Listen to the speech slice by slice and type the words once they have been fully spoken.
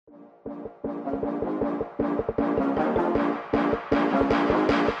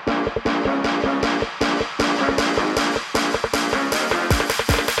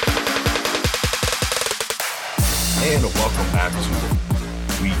Welcome back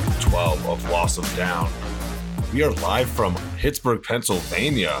to week 12 of Loss of Down. We are live from Pittsburgh,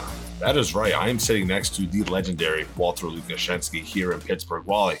 Pennsylvania. That is right. I am sitting next to the legendary Walter Lukashensky here in Pittsburgh.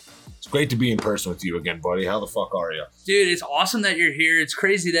 Wally, it's great to be in person with you again, buddy. How the fuck are you? Dude, it's awesome that you're here. It's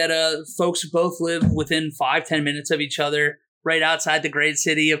crazy that folks both live within 5-10 minutes of each other, right outside the great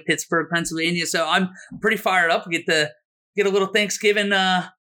city of Pittsburgh, Pennsylvania. So I'm pretty fired up. We get a little Thanksgiving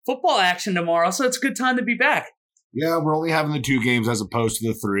football action tomorrow. So it's a good time to be back. Yeah, we're only having the 2 games as opposed to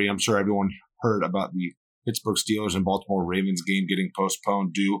the 3. I'm sure everyone heard about the Pittsburgh Steelers and Baltimore Ravens game getting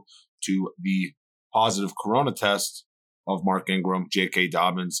postponed due to the positive corona test of Mark Ingram, J.K.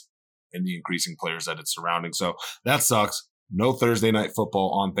 Dobbins, and the increasing players that it's surrounding. So that sucks. No Thursday night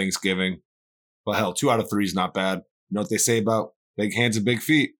football on Thanksgiving. But hell, 2 out of 3 is not bad. You know what they say about big hands and big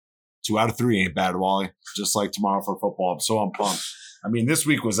feet? 2 out of 3 ain't bad, Wally. Just like tomorrow for football. So I'm pumped. I mean, this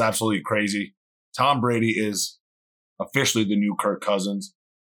week was absolutely crazy. Tom Brady is officially the new Kirk Cousins.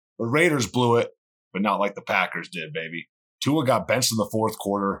 The Raiders blew it, but not like the Packers did, baby. Tua got benched in the 4th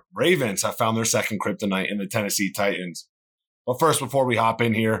quarter. Ravens have found their second kryptonite in the Tennessee Titans. But first, before we hop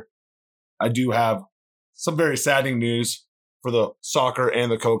in here, I do have some very saddening news for the soccer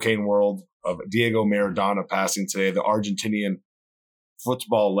and the cocaine world of Diego Maradona passing today, the Argentinian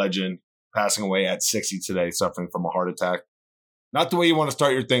football legend passing away at 60 today, suffering from a heart attack. Not the way you want to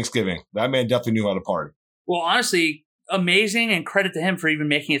start your Thanksgiving. That man definitely knew how to party. Well, honestly, amazing, and credit to him for even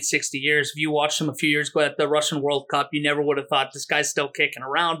making it 60 years. If you watched him a few years ago at the Russian World Cup, you never would have thought this guy's still kicking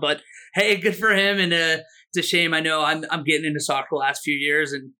around. But hey, good for him. And it's a shame. I know I'm getting into soccer the last few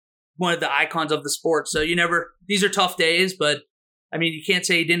years and one of the icons of the sport. So these are tough days, but I mean, you can't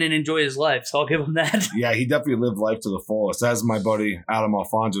say he didn't enjoy his life. So I'll give him that. Yeah, he definitely lived life to the fullest. As my buddy Adam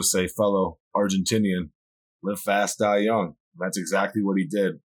Alfonso say, fellow Argentinian, live fast, die young. That's exactly what he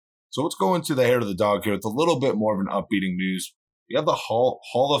did. So let's go into the hair of the dog here with a little bit more of an upbeating news. We have the Hall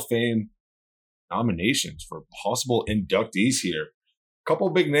of Fame nominations for possible inductees here. A couple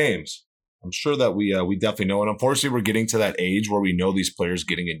big names. I'm sure that we definitely know. And unfortunately, we're getting to that age where we know these players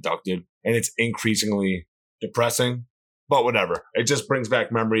getting inducted. And it's increasingly depressing. But whatever. It just brings back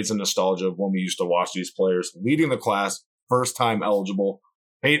memories and nostalgia of when we used to watch these players leading the class, first time eligible.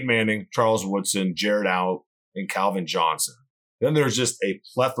 Peyton Manning, Charles Woodson, Jared Allen, and Calvin Johnson. Then there's just a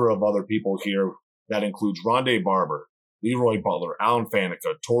plethora of other people here that includes Rondé Barber, Leroy Butler, Alan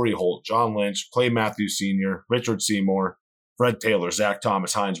Faneca, Torrey Holt, John Lynch, Clay Matthews Sr., Richard Seymour, Fred Taylor, Zach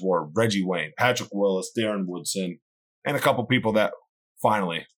Thomas, Hines Ward, Reggie Wayne, Patrick Willis, Darren Woodson, and a couple people that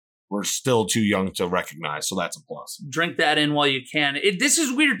finally we're still too young to recognize. So that's a plus. Drink that in while you can. This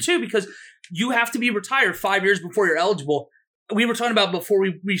is weird too because you have to be retired 5 years before you're eligible. We were talking about before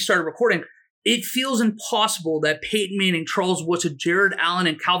we started recording. It feels impossible that Peyton Manning, Charles Woodson, Jared Allen,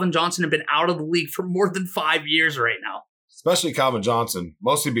 and Calvin Johnson have been out of the league for more than 5 years right now. Especially Calvin Johnson,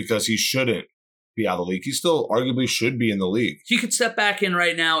 mostly because he shouldn't be out of the league. He still arguably should be in the league. He could step back in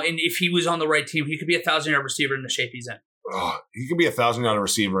right now, and if he was on the right team, he could be a 1,000-yard receiver in the shape he's in. He could be a 1,000-yard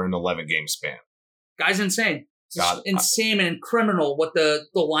receiver in an 11-game span. Guy's insane. It's insane and criminal what the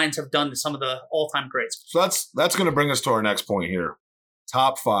Lions have done to some of the all-time greats. So that's going to bring us to our next point here.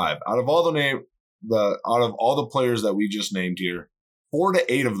 Top 5 out of all the players that we just named here, 4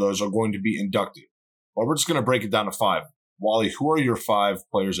 to 8 of those are going to be inducted. Well, we're just going to break it down to 5. Wally, who are your 5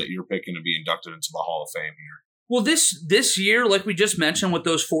 players that you're picking to be inducted into the Hall of Fame here? Well, this year, like we just mentioned, with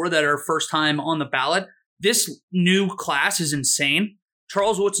those 4 that are first time on the ballot, this new class is insane.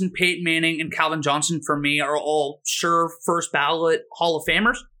 Charles Woodson, Peyton Manning, and Calvin Johnson for me are all sure first ballot Hall of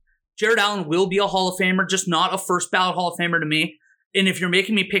Famers. Jared Allen will be a Hall of Famer, just not a first ballot Hall of Famer to me. And if you're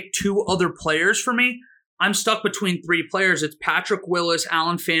making me pick 2 other players for me, I'm stuck between 3 players. It's Patrick Willis,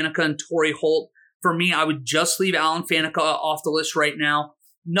 Alan Faneca, and Torrey Holt. For me, I would just leave Alan Faneca off the list right now.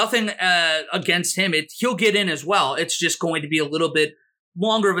 Nothing against him. He'll get in as well. It's just going to be a little bit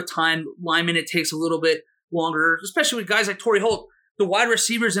longer of a time. Lineman, it takes a little bit longer, especially with guys like Torrey Holt. The wide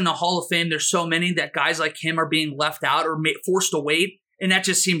receivers in the Hall of Fame, there's so many that guys like him are being left out or forced to wait, and that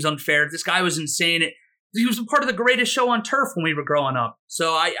just seems unfair. This guy was insane. He was a part of the greatest show on turf when we were growing up.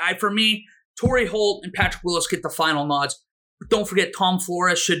 So for me, Torrey Holt and Patrick Willis get the final nods. But don't forget, Tom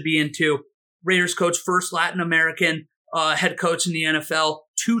Flores should be in too. Raiders coach, first Latin American head coach in the NFL,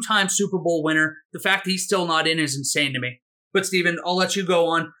 2-time Super Bowl winner. The fact that he's still not in is insane to me. But Steven, I'll let you go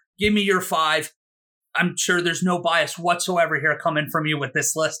on. Give me your 5. I'm sure there's no bias whatsoever here coming from you with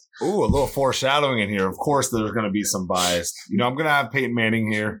this list. Ooh, a little foreshadowing in here. Of course, there's going to be some bias. I'm going to have Peyton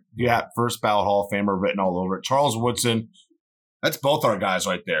Manning here. Yeah, first ballot Hall of Famer written all over it. Charles Woodson. That's both our guys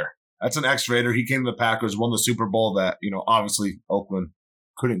right there. That's an ex-Raider. He came to the Packers, won the Super Bowl that, obviously Oakland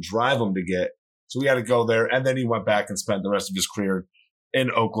couldn't drive him to get. So we had to go there. And then he went back and spent the rest of his career in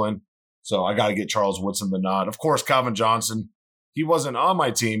Oakland. So I got to get Charles Woodson the nod. Of course, Calvin Johnson, he wasn't on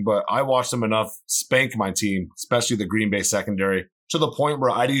my team, but I watched him enough spank my team, especially the Green Bay secondary, to the point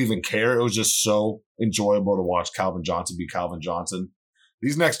where I didn't even care. It was just so enjoyable to watch Calvin Johnson be Calvin Johnson.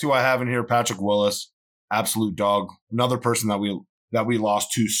 These next two I have in here, Patrick Willis, absolute dog. Another person that we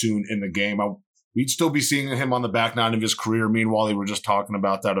lost too soon in the game. We'd still be seeing him on the back nine of his career. Meanwhile, we were just talking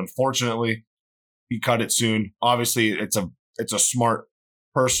about that. Unfortunately, he cut it soon. Obviously, it's a smart,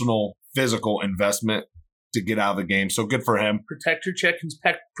 personal, physical investment to get out of the game. So good for him. Protect your chickens,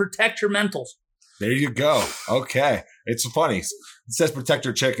 protect your mentals. There you go. Okay. It's funny. It says protect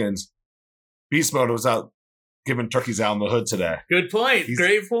your chickens. Beast Mode was out giving turkeys out in the hood today. Good point.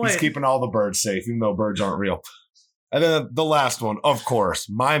 Great point. He's keeping all the birds safe, even though birds aren't real. And then the last one, of course,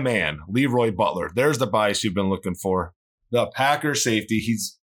 my man, Leroy Butler. There's the bias you've been looking for. The Packers safety.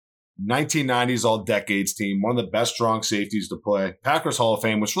 He's 1990s all-decades team, one of the best strong safeties to play. Packers Hall of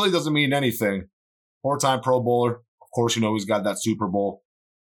Fame, which really doesn't mean anything. Four-time Pro Bowler. Of course, you know he's got that Super Bowl.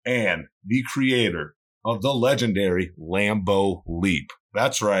 And the creator of the legendary Lambeau Leap.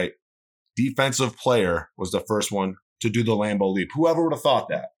 That's right. Defensive player was the first one to do the Lambeau Leap. Whoever would have thought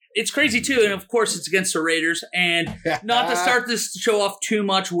that? It's crazy, too. And, of course, it's against the Raiders. And not to start this show off too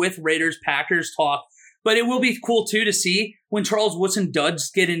much with Raiders-Packers talk, but it will be cool, too, to see when Charles Woodson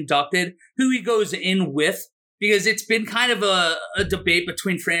does get inducted, who he goes in with, because it's been kind of a debate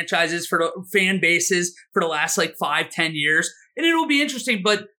between franchises for the fan bases for the last, 5-10 years. And it'll be interesting,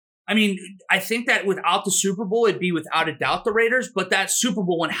 but, I mean, I think that without the Super Bowl, it'd be without a doubt the Raiders, but that Super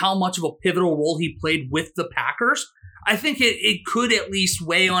Bowl and how much of a pivotal role he played with the Packers, I think it could at least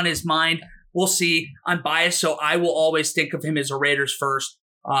weigh on his mind. We'll see. I'm biased, so I will always think of him as a Raiders first.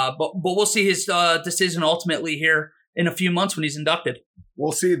 But we'll see his decision ultimately here in a few months when he's inducted.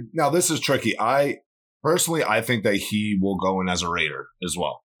 We'll see. Now, this is tricky. Personally, I think that he will go in as a Raider as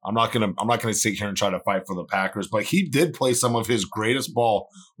well. I'm not gonna sit here and try to fight for the Packers, but he did play some of his greatest ball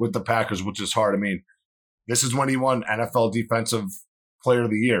with the Packers, which is hard. I mean, this is when he won NFL Defensive Player of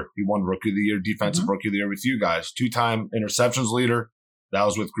the Year. He won Rookie of the Year, Defensive Rookie of the Year with you guys. 2-time interceptions leader. That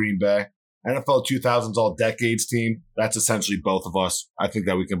was with Green Bay. NFL 2000s All-Decades team. That's essentially both of us. I think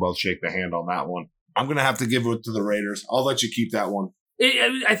that we can both shake the hand on that one. I'm going to have to give it to the Raiders. I'll let you keep that one.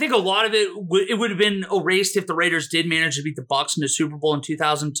 I think a lot of it would have been erased if the Raiders did manage to beat the Bucs in the Super Bowl in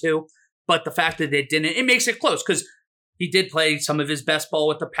 2002. But the fact that they didn't, it makes it close because he did play some of his best ball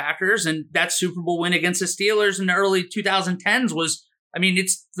with the Packers. And that Super Bowl win against the Steelers in the early 2010s was, I mean,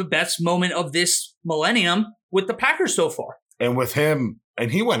 it's the best moment of this millennium with the Packers so far. And with him,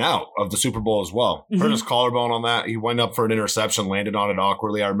 and he went out of the Super Bowl as well. Hurt his collarbone on that. He went up for an interception, landed on it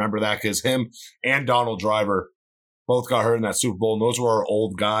awkwardly. I remember that because him and Donald Driver both got hurt in that Super Bowl. And those were our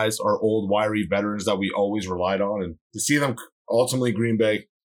old guys, our old wiry veterans that we always relied on. And to see them ultimately, Green Bay,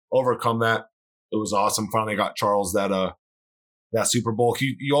 overcome that, it was awesome. Finally got Charles that Super Bowl.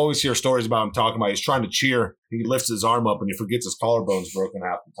 You always hear stories about him talking about he's trying to cheer. He lifts his arm up and he forgets his collarbone's broken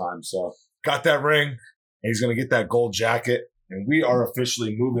half the time. So got that ring, and he's going to get that gold jacket. And we are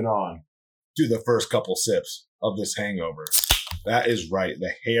officially moving on to the first couple sips of this hangover. That is right.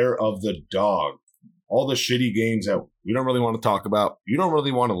 The hair of the dog. All the shitty games that we don't really want to talk about, you don't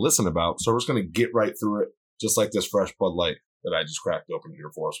really want to listen about. So we're just going to get right through it, just like this fresh Bud Light that I just cracked open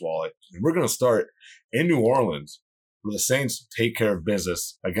here for us, Wally. And we're going to start in New Orleans, where the Saints take care of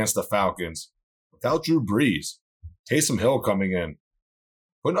business against the Falcons without Drew Brees. Taysom Hill coming in,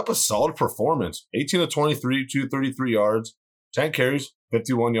 putting up a solid performance. 18 of 23, 233 yards, 10 carries,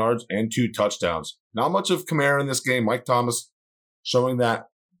 51 yards, and 2 touchdowns. Not much of Kamara in this game. Mike Thomas showing that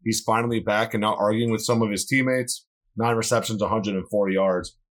he's finally back and not arguing with some of his teammates. 9 receptions, 104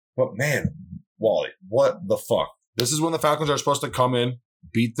 yards. But man, Wally, what the fuck? This is when the Falcons are supposed to come in,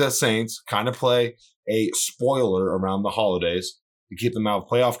 beat the Saints, kind of play a spoiler around the holidays to keep them out of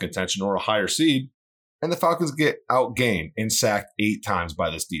playoff contention or a higher seed. And the Falcons get outgained and sacked 8 times by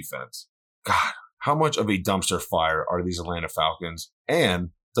this defense. God, how much of a dumpster fire are these Atlanta Falcons? And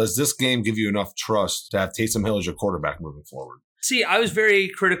does this game give you enough trust to have Taysom Hill as your quarterback moving forward? See, I was very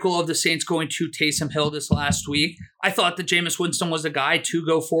critical of the Saints going to Taysom Hill this last week. I thought that Jameis Winston was the guy to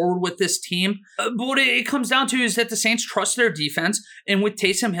go forward with this team. But what it comes down to is that the Saints trust their defense. And with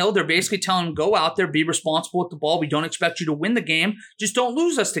Taysom Hill, they're basically telling him, go out there, be responsible with the ball. We don't expect you to win the game. Just don't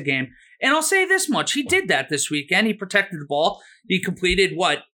lose us the game. And I'll say this much. He did that this weekend. He protected the ball. He completed,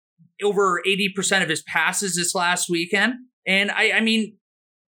 over 80% of his passes this last weekend. And I mean,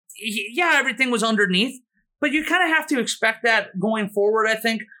 yeah, everything was underneath. But you kind of have to expect that going forward, I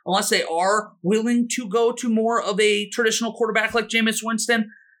think, unless they are willing to go to more of a traditional quarterback like Jameis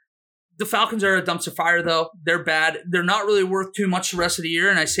Winston. The Falcons are a dumpster fire, though. They're bad. They're not really worth too much the rest of the year,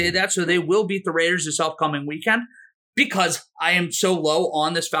 and I say that, so they will beat the Raiders this upcoming weekend because I am so low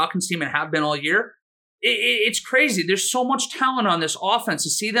on this Falcons team and have been all year. It's crazy. There's so much talent on this offense. To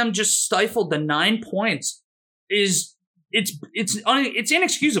see them just stifled to 9 points it's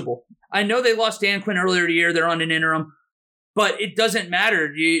inexcusable. I know they lost Dan Quinn earlier in the year. They're on an interim. But it doesn't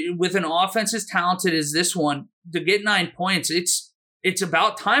matter. With an offense as talented as this one, to get 9 points, it's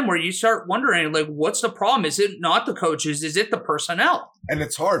about time where you start wondering, like, what's the problem? Is it not the coaches? Is it the personnel? And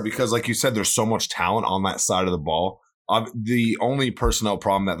it's hard because, like you said, there's so much talent on that side of the ball. The only personnel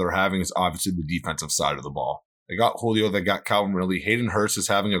problem that they're having is obviously the defensive side of the ball. They got Julio, they got Calvin Ridley. Hayden Hurst is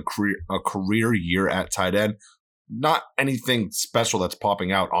having a career year at tight end. Not anything special that's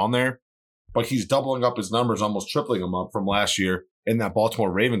popping out on there. But he's doubling up his numbers, almost tripling them up from last year in that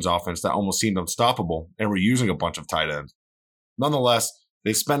Baltimore Ravens offense that almost seemed unstoppable, and we're using a bunch of tight ends. Nonetheless,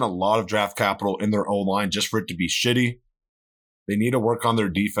 they spent a lot of draft capital in their O-line just for it to be shitty. They need to work on their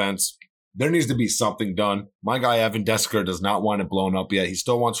defense. There needs to be something done. My guy, Evan Desker, does not want it blown up yet. He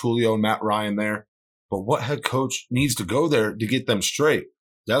still wants Julio and Matt Ryan there. But what head coach needs to go there to get them straight?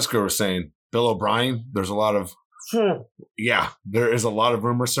 Desker was saying, Bill O'Brien, there's a lot of there is a lot of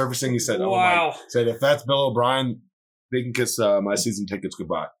rumors surfacing. He said, wow. Said, if that's Bill O'Brien, they can kiss my season tickets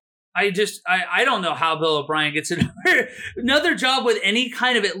goodbye. I don't know how Bill O'Brien gets another job with any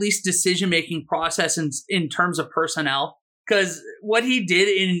kind of at least decision-making process in terms of personnel. Because what he did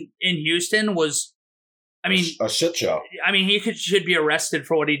in Houston was, I mean, a shit show. I mean, he should be arrested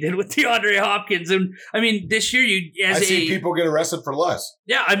for what he did with DeAndre Hopkins. And I mean, this year I see people get arrested for less.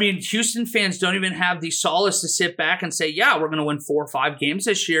 Yeah, I mean, Houston fans don't even have the solace to sit back and say, yeah, we're going to win 4 or 5 games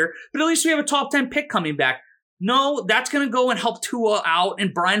this year, but at least we have a top 10 pick coming back. No, that's going to go and help Tua out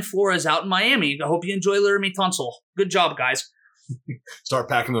and Brian Flores out in Miami. I hope you enjoy Laramie Tunsil. Good job, guys. Start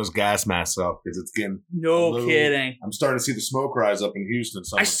packing those gas masks up because it's getting kidding. I'm starting to see the smoke rise up in Houston.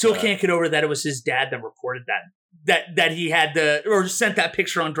 I still can't get over that it was his dad that reported that he had or sent that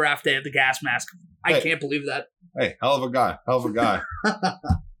picture on draft day of the gas mask. I can't believe that. Hey, hell of a guy.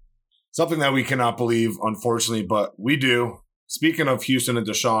 Something that we cannot believe, unfortunately, but we do. Speaking of Houston and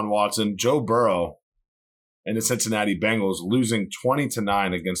Deshaun Watson, Joe Burrow and the Cincinnati Bengals losing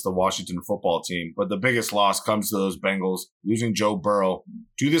 20-9 against the Washington football team. But the biggest loss comes to those Bengals losing Joe Burrow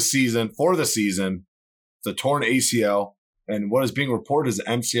for the season, the torn ACL, and what is being reported is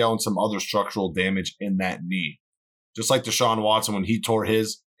MCL and some other structural damage in that knee. Just like Deshaun Watson when he tore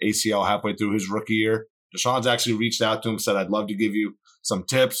his ACL halfway through his rookie year, Deshaun's actually reached out to him, said, I'd love to give you some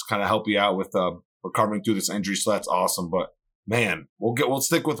tips, kind of help you out with recovering through this injury. So that's awesome. But man, we'll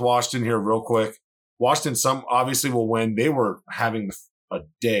stick with Washington here real quick. Washington obviously will win. They were having a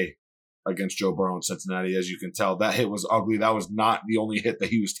day against Joe Burrow in Cincinnati, as you can tell. That hit was ugly. That was not the only hit that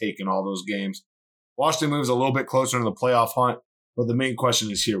he was taking all those games. Washington moves a little bit closer in the playoff hunt, but the main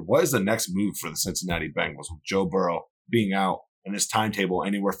question is here, what is the next move for the Cincinnati Bengals with Joe Burrow being out and this timetable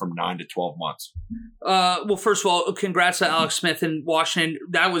anywhere from 9 to 12 months? Well, first of all, congrats to Alex Smith in Washington.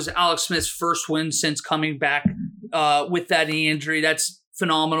 That was Alex Smith's first win since coming back with that knee injury. That's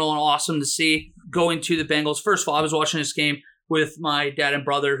phenomenal and awesome to see. Going to the Bengals. First of all, I was watching this game with my dad and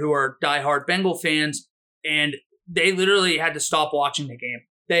brother who are diehard Bengal fans, and they literally had to stop watching the game.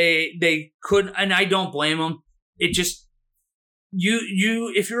 They couldn't, and I don't blame them. It just,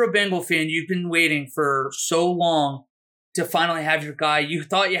 if you're a Bengal fan, you've been waiting for so long to finally have your guy. You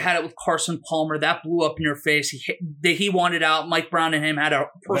thought you had it with Carson Palmer. That blew up in your face. He wanted out. Mike Brown and him had a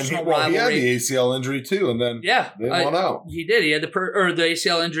personal rivalry. He had the ACL injury too, and then they won out. He did. He had the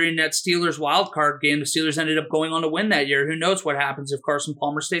ACL injury in that Steelers wild card game. The Steelers ended up going on to win that year. Who knows what happens if Carson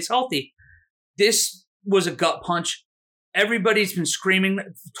Palmer stays healthy? This was a gut punch. Everybody's been screaming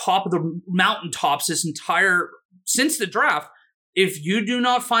top of the mountaintops since the draft. If you do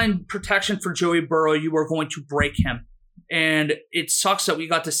not find protection for Joey Burrow, you are going to break him. And it sucks that we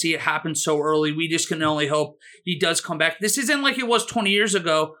got to see it happen so early. We just can only hope he does come back. This isn't like it was 20 years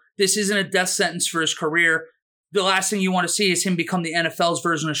ago. This isn't a death sentence for his career. The last thing you want to see is him become the NFL's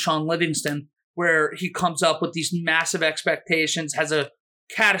version of Sean Livingston, where he comes up with these massive expectations, has a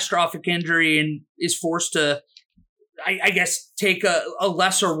catastrophic injury, and is forced to, I guess, take a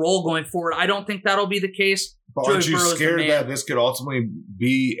lesser role going forward. I don't think that'll be the case. But aren't you scared that this could ultimately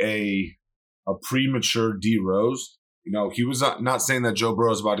be a premature D Rose? You know, he was not saying that Joe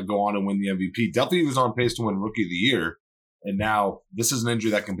Burrow is about to go on and win the MVP. Definitely he was on pace to win Rookie of the Year. And now this is an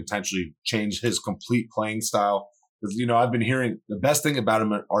injury that can potentially change his complete playing style. Because, you know, I've been hearing the best thing about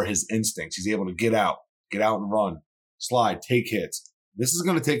him are his instincts. He's able to get out and run, slide, take hits. This is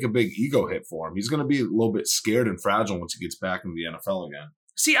going to take a big ego hit for him. He's going to be a little bit scared and fragile once he gets back into the NFL again.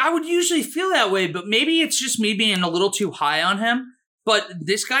 See, I would usually feel that way, but maybe it's just me being a little too high on him. But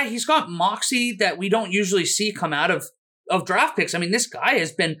this guy, he's got moxie that we don't usually see come out of draft picks. I mean, this guy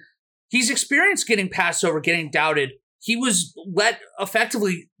he's experienced getting passed over, getting doubted. He was let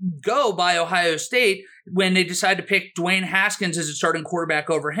effectively go by Ohio State when they decided to pick Dwayne Haskins as a starting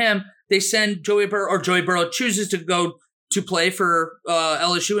quarterback over him. They send Joey Burrow chooses to go to play for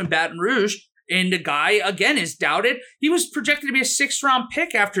LSU in Baton Rouge. And the guy, again, is doubted. He was projected to be a 6th-round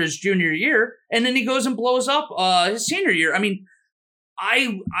pick after his junior year, and then he goes and blows up his senior year. I mean,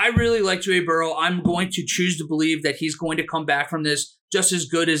 I really like Joey Burrow. I'm going to choose to believe that he's going to come back from this just as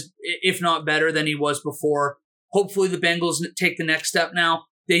good as, if not better than he was before. Hopefully the Bengals take the next step now.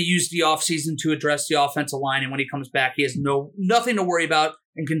 They use the offseason to address the offensive line, and when he comes back, he has nothing to worry about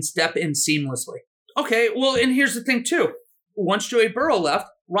and can step in seamlessly. Okay, well, and here's the thing, too. Once Joey Burrow left,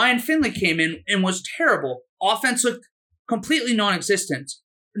 Ryan Finley came in and was terrible. Offense looked completely non-existent.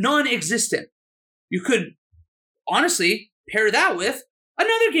 You could honestly pair that with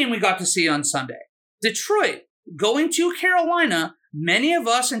another game we got to see on Sunday. Detroit going to Carolina. Many of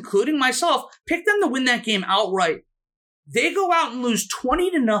us, including myself, picked them to win that game outright. They go out and lose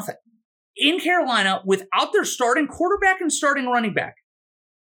 20-0 in Carolina without their starting quarterback and starting running back.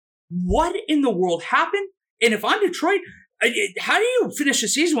 What in the world happened? And if I'm Detroit, how do you finish the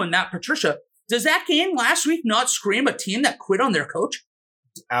season when Matt Patricia? Does that game last week not scream a team that quit on their coach?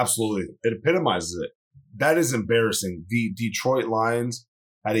 Absolutely. It epitomizes it. That is embarrassing. The Detroit Lions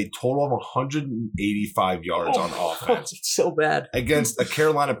had a total of 185 yards on offense. It's so bad. Against a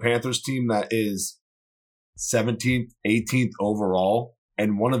Carolina Panthers team that is 17th, 18th overall,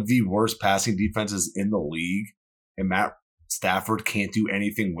 and one of the worst passing defenses in the league. And Matt Stafford can't do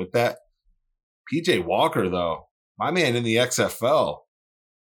anything with that. PJ Walker, though, my man in the XFL,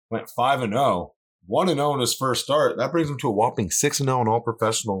 went 5-0, 1-0 in his first start. That brings him to a whopping 6-0 in all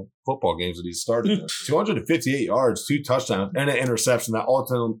professional football games that he's started in. 258 yards, 2 touchdowns, and an interception that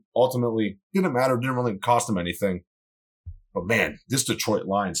ultimately didn't matter, didn't really cost him anything. But man, this Detroit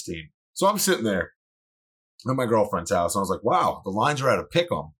Lions team. So I'm sitting there at my girlfriend's house, and I was like, wow, the Lions are at a pick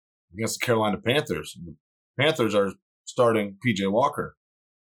 'em against the Carolina Panthers. The Panthers are starting PJ Walker.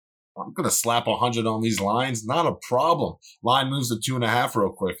 I'm going to slap 100 on these lines. Not a problem. Line moves to 2.5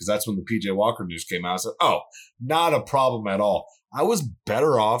 real quick because that's when the PJ Walker news came out. I said, oh, not a problem at all. I was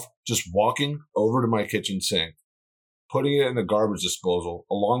better off just walking over to my kitchen sink, putting it in the garbage disposal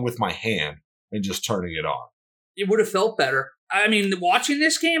along with my hand and just turning it on. It would have felt better. I mean, watching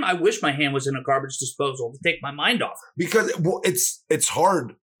this game, I wish my hand was in a garbage disposal to take my mind off. Because it's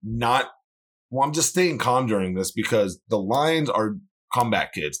hard not. Well, I'm just staying calm during this because the Lions are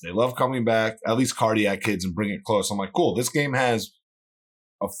comeback kids. They love coming back, at least cardiac kids, and bring it close. I'm like, cool, this game has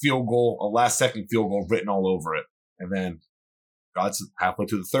a field goal, a last-second field goal written all over it. And then got halfway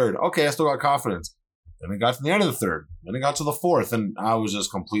to the third. Okay, I still got confidence. Then it got to the end of the third. Then it got to the fourth, and I was just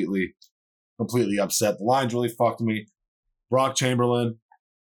completely upset. The Lions really fucked me. Brock Chamberlain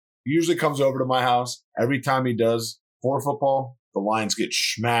usually comes over to my house. Every time he does for football, the Lions get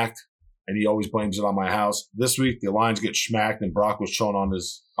schmacked. And he always blames it on my house. This week, the Lions get schmacked, and Brock was chilling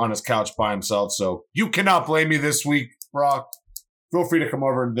on his couch by himself. So you cannot blame me this week, Brock. Feel free to come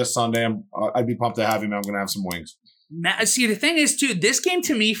over this Sunday. I'd be pumped to have you, man. I'm going to have some wings. See, the thing is, too, this game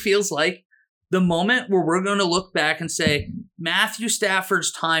to me feels like the moment where we're going to look back and say, Matthew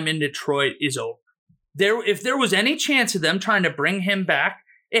Stafford's time in Detroit is over. If there was any chance of them trying to bring him back,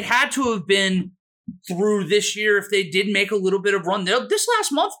 it had to have been through this year if they did make a little bit of run. This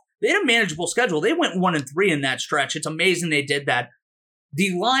last month, they had a manageable schedule. They went 1-3 in that stretch. It's amazing they did that.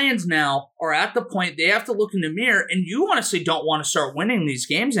 The Lions now are at the point they have to look in the mirror, and you honestly don't want to start winning these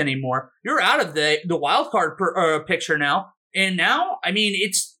games anymore. You're out of the wild card picture now. And now, I mean,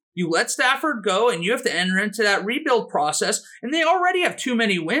 it's you let Stafford go, and you have to enter into that rebuild process. And they already have too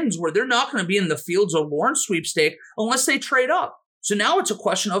many wins where they're not going to be in the Fields or Lawrence sweepstake unless they trade up. So now it's a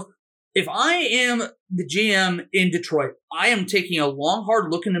question of, if I am the GM in Detroit, I am taking a long, hard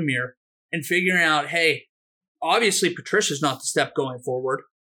look in the mirror and figuring out, hey, obviously Patricia's not the step going forward.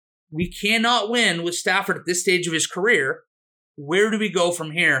 We cannot win with Stafford at this stage of his career. Where do we go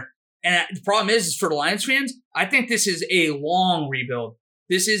from here? And the problem is for the Lions fans, I think this is a long rebuild.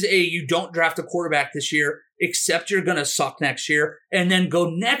 This is you don't draft a quarterback this year, except you're going to suck next year, and then go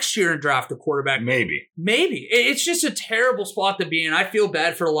next year and draft a quarterback. Maybe. It's just a terrible spot to be in. I feel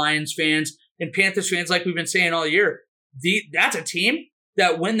bad for the Lions fans and Panthers fans, like we've been saying all year. That's a team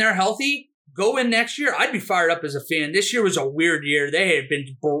that when they're healthy, go in next year. I'd be fired up as a fan. This year was a weird year. They had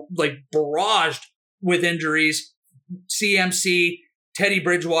been barraged with injuries. CMC, Teddy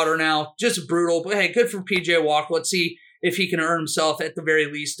Bridgewater now, just brutal. But hey, good for PJ Walker. Let's see if he can earn himself at the very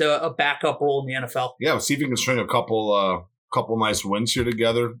least a backup role in the NFL. Yeah, we'll see if he can string a couple nice wins here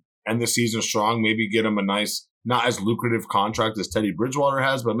together, end the season strong, maybe get him a nice, not as lucrative contract as Teddy Bridgewater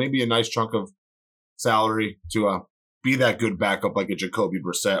has, but maybe a nice chunk of salary to be that good backup like a Jacoby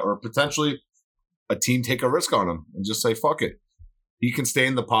Brissett, or potentially a team take a risk on him and just say, fuck it. He can stay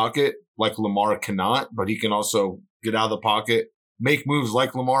in the pocket like Lamar cannot, but he can also get out of the pocket, make moves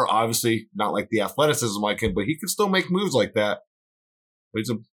like Lamar, obviously not like the athleticism like him, but he can still make moves like that. But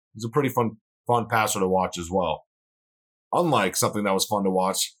he's a pretty fun passer to watch as well. Unlike something that was fun to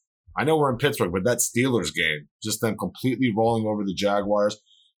watch, I know we're in Pittsburgh, but that Steelers game, just them completely rolling over the Jaguars.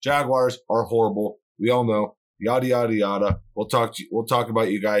 Jaguars are horrible. We all know. Yada, yada, yada. We'll talk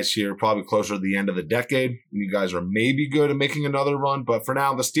about you guys here probably closer to the end of the decade. You guys are maybe good at making another run, but for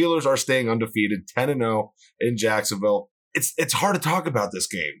now, the Steelers are staying undefeated, 10-0 in Jacksonville. It's hard to talk about this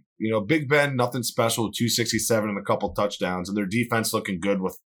game. Big Ben, nothing special, 267 and a couple touchdowns, and their defense looking good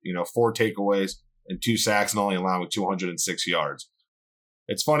with, 4 takeaways and 2 sacks and only allowing 206 yards.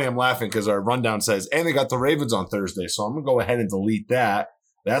 It's funny, I'm laughing because our rundown says, and they got the Ravens on Thursday, so I'm going to go ahead and delete that.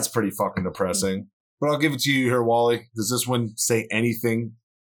 That's pretty fucking depressing. But I'll give it to you here, Wally. Does this one say anything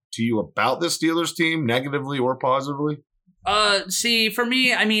to you about the Steelers team, negatively or positively? See, for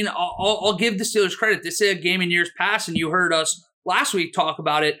me, I mean, I'll give the Steelers credit. This is a game in years past, and you heard us last week talk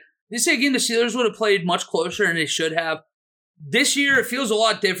about it. This game, the Steelers would have played much closer, and they should have. This year, it feels a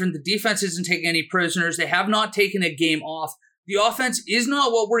lot different. The defense isn't taking any prisoners. They have not taken a game off. The offense is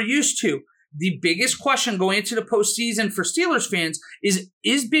not what we're used to. The biggest question going into the postseason for Steelers fans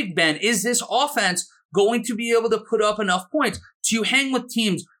is Big Ben, is this offense going to be able to put up enough points to hang with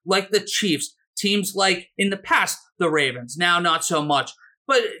teams like the Chiefs, teams like in the past, the Ravens, now not so much.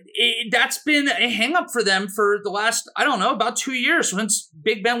 But that's been a hang-up for them for the last, about 2 years since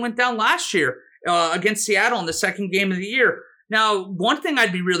Big Ben went down last year against Seattle in the second game of the year. Now, one thing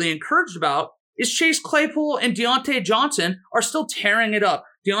I'd be really encouraged about is Chase Claypool and Deontay Johnson are still tearing it up.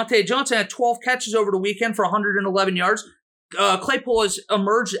 Deontay Johnson had 12 catches over the weekend for 111 yards. Claypool has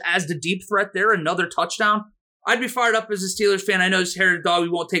emerged as the deep threat there, another touchdown. I'd be fired up as a Steelers fan. I know it's Heritage Dog. We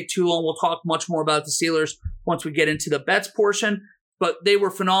won't take too long. We'll talk much more about the Steelers once we get into the bets portion. But they were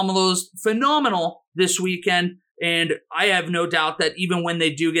phenomenal this weekend. And I have no doubt that even when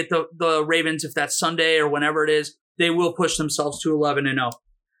they do get the Ravens, if that's Sunday or whenever it is, they will push themselves to 11-0.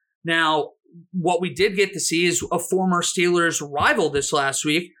 Now, what we did get to see is a former Steelers rival this last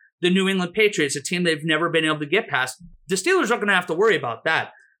week, the New England Patriots, a team they've never been able to get past. The Steelers aren't going to have to worry about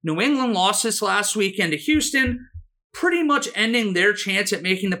that. New England lost this last weekend to Houston, pretty much ending their chance at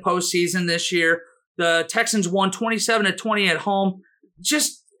making the postseason this year. The Texans won 27-20 at home.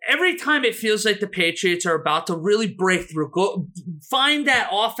 Just every time it feels like the Patriots are about to really break through, find that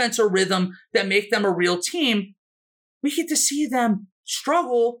offense or rhythm that make them a real team, we get to see them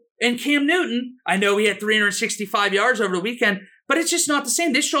struggle. And Cam Newton, I know he had 365 yards over the weekend, but it's just not the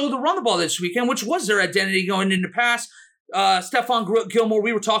same. They struggled to run the ball this weekend, which was their identity going into the past. Stephon Gilmore,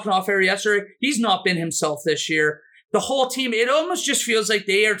 we were talking off air yesterday. He's not been himself this year. The whole team, it almost just feels like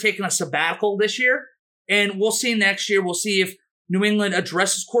they are taking a sabbatical this year. And we'll see next year. We'll see if New England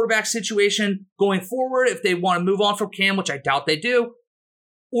addresses quarterback situation going forward, if they want to move on from Cam, which I doubt they do,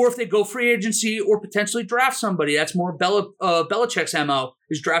 or if they go free agency or potentially draft somebody. That's more Belichick's MO,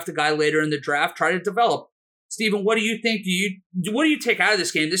 is draft a guy later in the draft, try to develop. Steven, what do you think? What do you take out of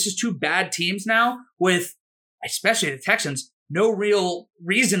this game? This is 2 bad teams now with, especially the Texans, no real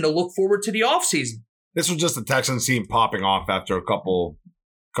reason to look forward to the offseason. This was just the Texans team popping off after a couple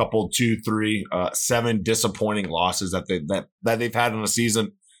 2, 3, 7 disappointing losses that they've had in the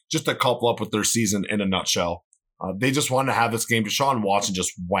season, just to couple up with their season in a nutshell. They just wanted to have this game. Deshaun Watson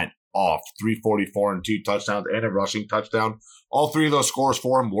just went off, 344 and 2 touchdowns and a rushing touchdown. All 3 of those scores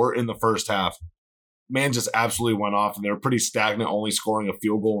for him were in the first half. Man just absolutely went off, and they were pretty stagnant, only scoring a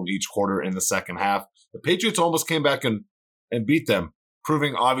field goal in each quarter in the second half. The Patriots almost came back and beat them,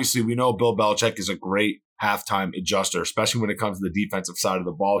 proving, obviously, we know Bill Belichick is a great halftime adjuster, especially when it comes to the defensive side of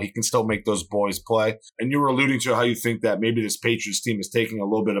the ball. He can still make those boys play. And you were alluding to how you think that maybe this Patriots team is taking a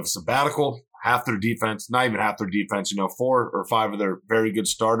little bit of a sabbatical. Half their defense, not even half their defense, 4 or 5 of their very good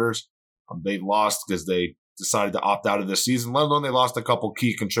starters, they lost because they decided to opt out of this season, let alone they lost a couple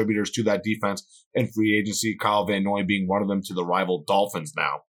key contributors to that defense in free agency, Kyle Van Noy being one of them, to the rival Dolphins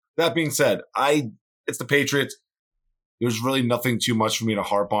now. That being said, it's the Patriots. There's really nothing too much for me to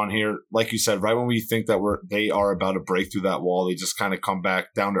harp on here. Like you said, right when we think that they are about to break through that wall, they just kind of come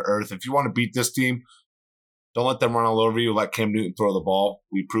back down to earth. If you want to beat this team, don't let them run all over you. Let Cam Newton throw the ball.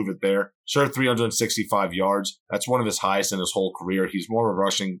 We prove it there. Sure, 365 yards. That's one of his highest in his whole career. He's more of a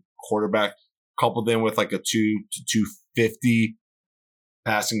rushing quarterback, coupled in with like a 2 to 50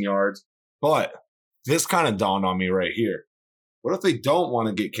 passing yards. But this kind of dawned on me right here. What if they don't want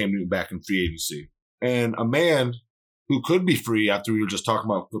to get Cam Newton back in free agency? And a man who could be free after we were just talking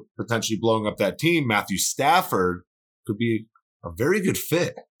about potentially blowing up that team, Matthew Stafford, could be a very good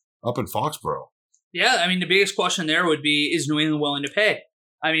fit up in Foxborough. Yeah, I mean, the biggest question there would be, is New England willing to pay?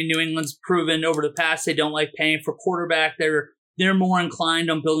 I mean, New England's proven over the past they don't like paying for quarterback. They're more inclined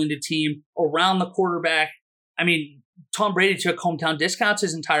on building the team around the quarterback. I mean, Tom Brady took hometown discounts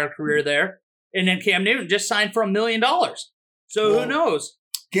his entire career there. And then Cam Newton just signed for $1 million. So who knows?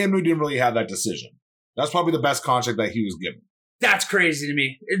 Cam Newton didn't really have that decision. That's probably the best contract that he was given. That's crazy to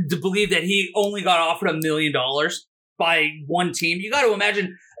me, to believe that he only got offered $1 million by one team. You got to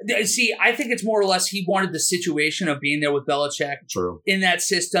imagine. See, I think it's more or less he wanted the situation of being there with Belichick. True. In that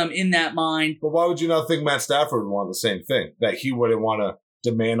system, in that mind. But why would you not think Matt Stafford would want the same thing? That he wouldn't want to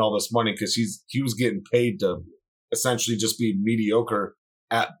demand all this money because he was getting paid to essentially just be mediocre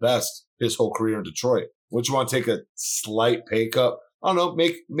at best his whole career in Detroit. Would you want to take a slight pay cut? I don't know,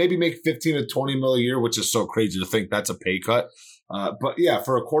 maybe make 15 to 20 mil a year, which is so crazy to think that's a pay cut. But yeah,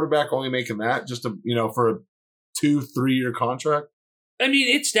 for a quarterback only making that, just for a 2-3 year contract. I mean,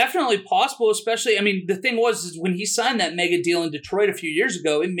 it's definitely possible, especially, I mean, the thing is when he signed that mega deal in Detroit a few years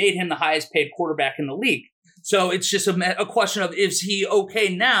ago, it made him the highest paid quarterback in the league. So it's just a question of, is he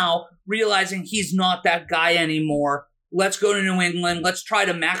okay now, realizing he's not that guy anymore? Let's go to New England. Let's try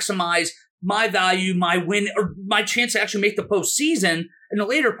to maximize my value, my win, or my chance to actually make the postseason in the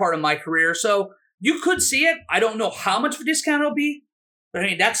later part of my career. So you could see it. I don't know how much of a discount it'll be, but I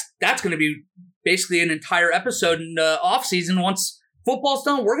mean, that's going to be basically an entire episode in the offseason. Once football's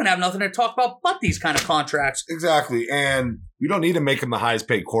done, we're going to have nothing to talk about but these kind of contracts. Exactly. And you don't need to make him the highest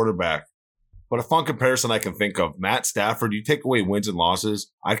paid quarterback. But a fun comparison I can think of, Matt Stafford, you take away wins and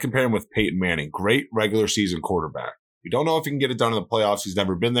losses, I'd compare him with Peyton Manning. Great regular season quarterback. We don't know if he can get it done in the playoffs. He's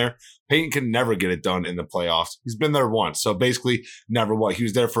never been there. Peyton can never get it done in the playoffs. He's been there once. So basically, never what? He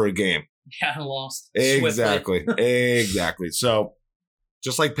was there for a game. Yeah, lost. Exactly. Exactly. So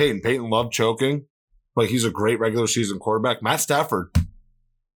just like Peyton loved choking, but he's a great regular season quarterback. Matt Stafford,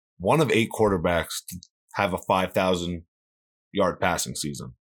 one of 8 quarterbacks to have a 5,000 yard passing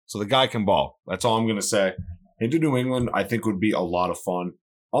season. So the guy can ball. That's all I'm going to say. Into New England, I think would be a lot of fun.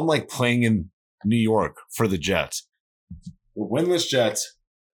 Unlike playing in New York for the Jets. The winless Jets,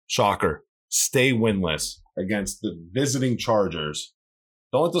 shocker, stay winless against the visiting Chargers.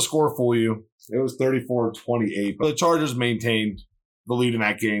 Don't let the score fool you. It was 34-28, but the Chargers maintained the lead in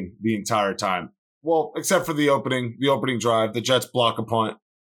that game the entire time. Well, except for the opening drive. The Jets block a punt,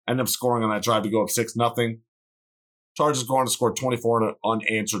 end up scoring on that drive to go up 6-0. Chargers go on to score 24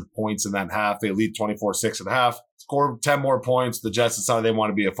 unanswered points in that half. They lead 24-6 at half. Score 10 more points. The Jets decided they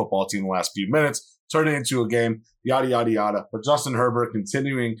want to be a football team in the last few minutes. Turn it into a game. Yada, yada, yada. But Justin Herbert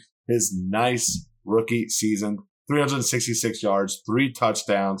continuing his nice rookie season. 366 yards, 3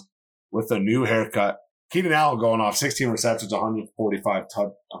 touchdowns with a new haircut. Keenan Allen going off 16 receptions,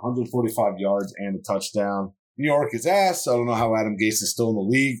 145 yards and a touchdown. New York is ass. I don't know how Adam Gase is still in the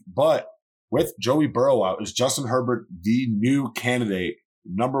league, but with Joey Burrow out, is Justin Herbert the new candidate,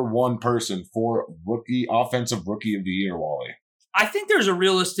 number 1 person for offensive rookie of the year, Wally? I think there's a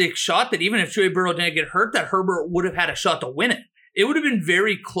realistic shot that even if Joey Burrow didn't get hurt, that Herbert would have had a shot to win it. It would have been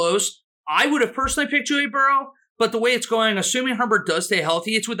very close. I would have personally picked Joey Burrow, but the way it's going, assuming Herbert does stay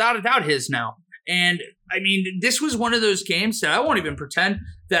healthy, it's without a doubt his now. And, I mean, this was one of those games that I won't even pretend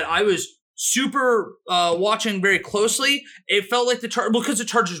that I was super watching very closely. It felt like because the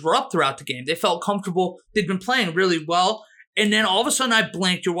Chargers were up throughout the game. They felt comfortable. They'd been playing really well. And then all of a sudden I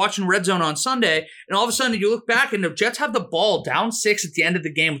blinked. You're watching Red Zone on Sunday, and all of a sudden you look back and the Jets have the ball down 6 at the end of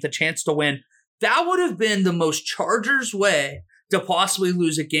the game with a chance to win. That would have been the most Chargers way to possibly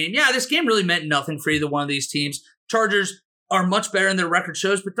lose a game. Yeah, this game really meant nothing for either one of these teams. Chargers are much better than their record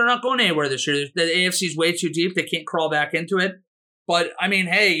shows, but they're not going anywhere this year. The AFC is way too deep. They can't crawl back into it. But, I mean,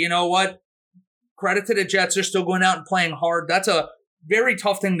 hey, you know what? Credit to the Jets. They're still going out and playing hard. That's a very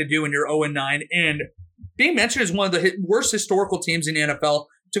tough thing to do when you're 0-9. And being mentioned as one of the worst historical teams in the NFL,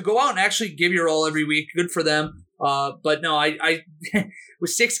 to go out and actually give your all every week, good for them. But no, I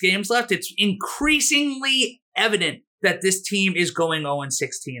with 6 games left, it's increasingly evident that this team is going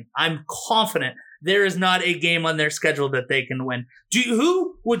 0-16. I'm confident there is not a game on their schedule that they can win.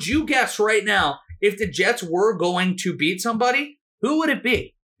 Who would you guess right now if the Jets were going to beat somebody? Who would it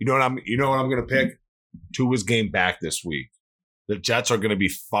be? You know what I'm going to pick? Tua's game back this week. The Jets are going to be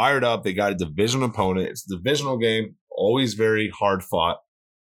fired up. They got a division opponent. It's a divisional game, always very hard fought.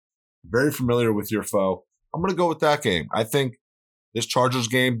 Very familiar with your foe. I'm going to go with that game. I think this Chargers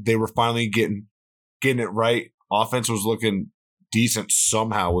game, they were finally getting it right Offense was looking decent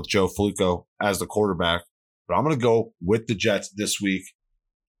somehow with Joe Flacco as the quarterback. But I'm going to go with the Jets this week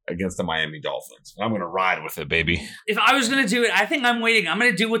against the Miami Dolphins. I'm going to ride with it, baby. If I was going to do it, I think I'm waiting. I'm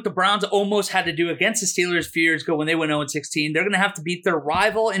going to do what the Browns almost had to do against the Steelers a few years ago when they went 0-16. They're going to have to beat their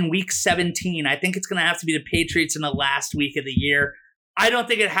rival in week 17. I think it's going to have to be the Patriots in the last week of the year. I don't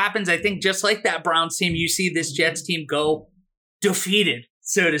think it happens. I think just like that Browns team, you see this Jets team go defeated,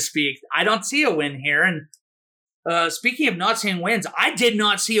 so to speak. I don't see a win here. And speaking of not seeing wins, I did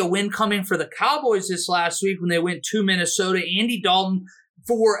not see a win coming for the Cowboys this last week when they went to Minnesota. Andy Dalton,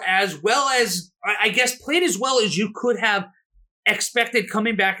 for as well as, I guess, played as well as you could have expected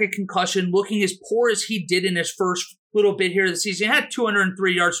coming back a concussion, looking as poor as he did in his first little bit here of the season. He had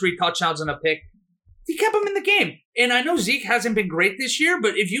 203 yards, 3 touchdowns, and a pick. He kept him in the game. And I know Zeke hasn't been great this year,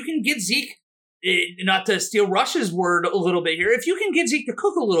 but if you can get Zeke, not to steal Rush's word a little bit here, if you can get Zeke to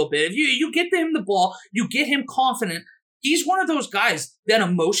cook a little bit, if you get him the ball, you get him confident, he's one of those guys that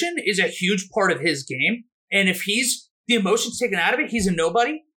emotion is a huge part of his game. And if the emotion's taken out of it, he's a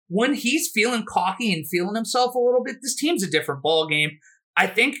nobody. When he's feeling cocky and feeling himself a little bit, this team's a different ball game. I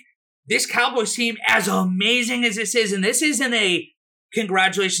think this Cowboys team, as amazing as this is, and this isn't a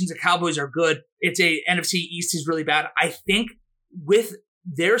congratulations, the Cowboys are good, it's a NFC East is really bad. I think with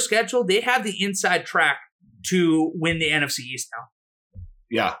their schedule, they have the inside track to win the NFC East now.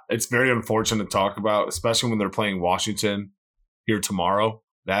 Yeah, it's very unfortunate to talk about, especially when they're playing Washington here tomorrow.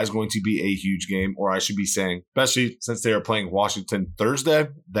 That is going to be a huge game, or I should be saying, especially since they are playing Washington Thursday,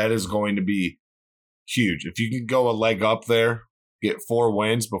 that is going to be huge. If you can go a leg up there, get 4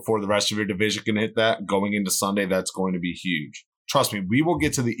 wins before the rest of your division can hit that, going into Sunday, that's going to be huge. Trust me, we will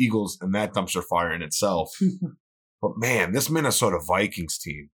get to the Eagles and that dumpster fire in itself. But man, this Minnesota Vikings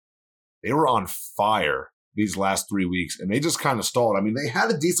team, they were on fire these last 3 weeks, and they just kind of stalled. I mean, they had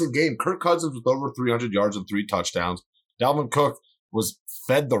a decent game. Kirk Cousins with over 300 yards and 3 touchdowns. Dalvin Cook was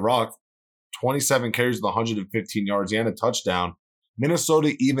fed the rock, 27 carries with 115 yards and a touchdown.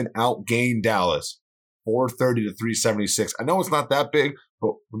 Minnesota even outgained Dallas, 430 to 376. I know it's not that big,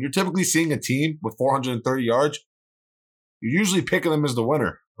 but when you're typically seeing a team with 430 yards, you're usually picking them as the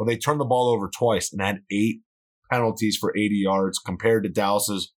winner. But they turned the ball over twice and had 8 penalties for 80 yards compared to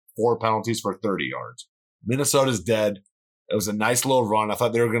Dallas's 4 penalties for 30 yards. Minnesota's dead. It was a nice little run. I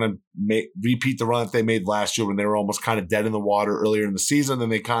thought they were going to repeat the run that they made last year when they were almost kind of dead in the water earlier in the season. Then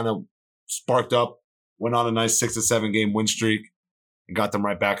they kind of sparked up, went on a nice 6 to 7 game win streak, and got them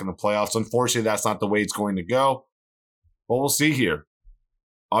right back in the playoffs. Unfortunately, that's not the way it's going to go. But we'll see here.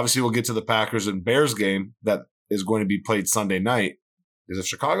 Obviously, we'll get to the Packers and Bears game that is going to be played Sunday night. Because if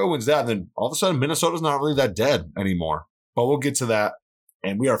Chicago wins that, then all of a sudden Minnesota's not really that dead anymore. But we'll get to that.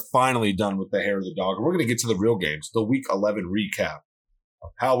 And we are finally done with the hair of the dog. And we're going to get to the real games, the Week 11 recap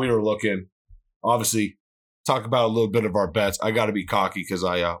of how we were looking. Obviously, talk about a little bit of our bets. I got to be cocky because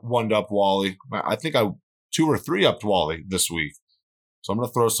I one up Wally. I think I 2 or 3 upped Wally this week. So I'm going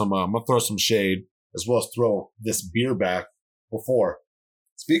to throw some shade as well as throw this beer back before.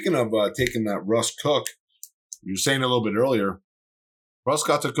 Speaking of taking that Russ Cook, you were saying a little bit earlier, Russ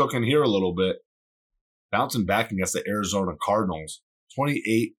got to cook in here a little bit, bouncing back against the Arizona Cardinals.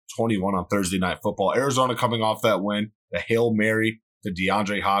 28-21 on Thursday Night Football. Arizona coming off that win, the Hail Mary to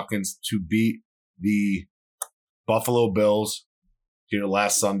DeAndre Hopkins to beat the Buffalo Bills here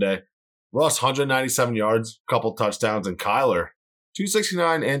last Sunday. Russ, 197 yards, couple touchdowns, and Kyler,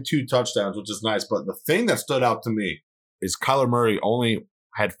 269 and 2 touchdowns, which is nice. But the thing that stood out to me is Kyler Murray only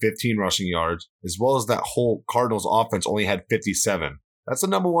had 15 rushing yards, as well as that whole Cardinals offense only had 57. That's the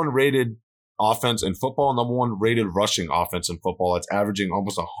number 1 rated offense in football, number 1 rated rushing offense in football. It's averaging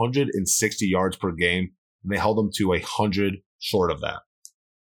almost 160 yards per game, and they held them to 100 short of that.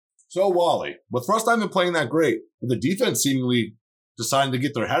 So, Wally, with Russ not even playing that great, with the defense seemingly deciding to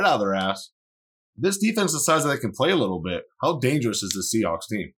get their head out of their ass, this defense decides that they can play a little bit. How dangerous is the Seahawks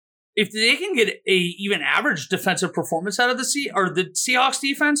team? If they can get a even average defensive performance out of the Seahawks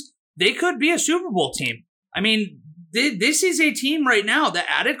defense, they could be a Super Bowl team. I mean, this is a team right now that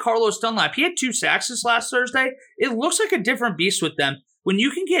added Carlos Dunlap. He had 2 sacks this last Thursday. It looks like a different beast with them. When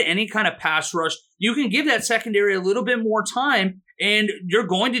you can get any kind of pass rush, you can give that secondary a little bit more time, and you're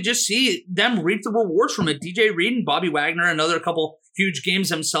going to just see them reap the rewards from it. DJ Reed and Bobby Wagner, another couple huge games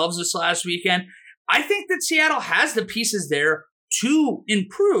themselves this last weekend. I think that Seattle has the pieces there to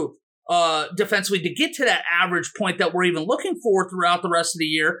improve defensively to get to that average point that we're even looking for throughout the rest of the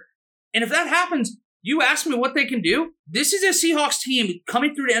year. And if that happens, you ask me what they can do. This is a Seahawks team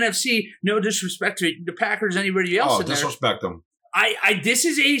coming through the NFC. No disrespect to the Packers, anybody else in there. Disrespect them. This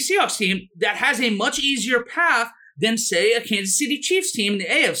is a Seahawks team that has a much easier path than, say, a Kansas City Chiefs team in the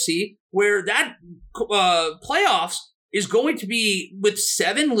AFC where that playoffs is going to be with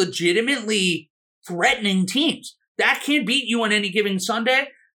 7 legitimately threatening teams. That can't beat you on any given Sunday.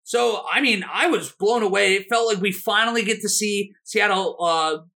 So, I mean, I was blown away. It felt like we finally get to see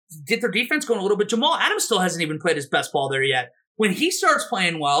Seattle get their defense going a little bit. Jamal Adams still hasn't even played his best ball there yet. When he starts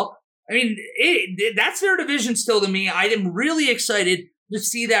playing well, I mean, that's their division still to me. I am really excited to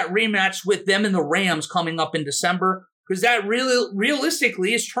see that rematch with them and the Rams coming up in December, because that really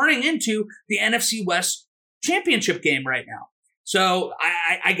realistically is turning into the NFC West championship game right now. So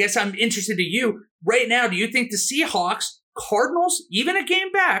I guess I'm interested to you right now. Do you think the Seahawks, Cardinals, even a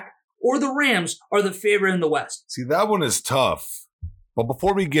game back, or the Rams are the favorite in the West? See, that one is tough. But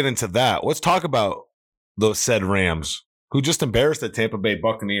before we get into that, let's talk about those said Rams, who just embarrassed the Tampa Bay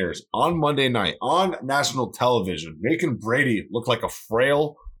Buccaneers on Monday night on national television, making Brady look like a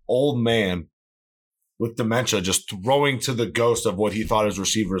frail old man with dementia, just throwing to the ghost of what he thought his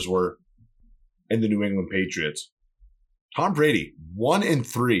receivers were in the New England Patriots. Tom Brady,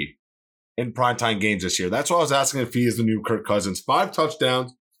 1-3 in primetime games this year. That's why I was asking if he is the new Kirk Cousins. 5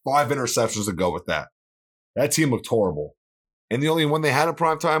 touchdowns, 5 interceptions to go with that. That team looked horrible. And the only one they had in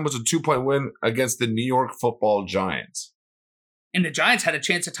primetime was a 2-point win against the New York Football Giants. And the Giants had a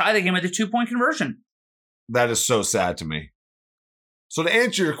chance to tie the game with a 2-point conversion. That is so sad to me. So to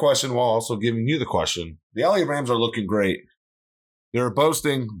answer your question while also giving you the question, the LA Rams are looking great. They're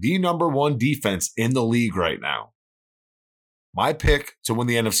boasting the number 1 defense in the league right now. My pick to win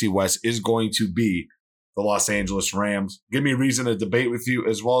the NFC West is going to be the Los Angeles Rams. Give me a reason to debate with you,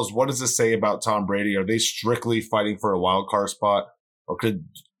 as well as what does this say about Tom Brady? Are they strictly fighting for a wild card spot, or can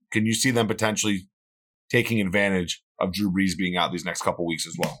you see them potentially taking advantage of Drew Brees being out these next couple weeks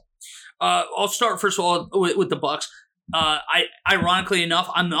as well? I'll start first of all with the Bucs. Ironically enough,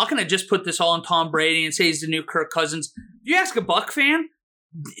 I'm not going to just put this all on Tom Brady and say he's the new Kirk Cousins. If you ask a Buck fan,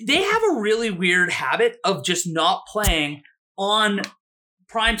 they have a really weird habit of just not playing on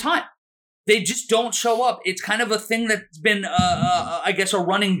prime time. They just don't show up. It's kind of a thing that's been, I guess, a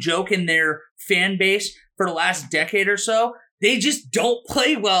running joke in their fan base for the last decade or so. They just don't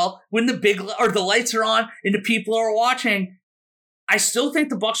play well when the lights are on and the people are watching. I still think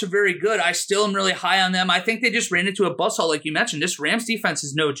the Bucs are very good. I still am really high on them. I think they just ran into a buzzsaw, like you mentioned. This Rams defense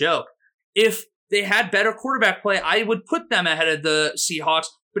is no joke. If they had better quarterback play, I would put them ahead of the Seahawks.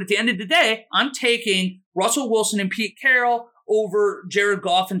 But at the end of the day, I'm taking Russell Wilson and Pete Carroll over Jared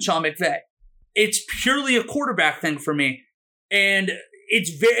Goff and Sean McVay. It's purely a quarterback thing for me, and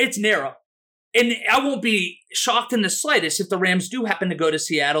it's narrow. And I won't be shocked in the slightest if the Rams do happen to go to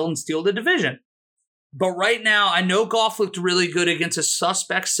Seattle and steal the division. But right now, I know Goff looked really good against a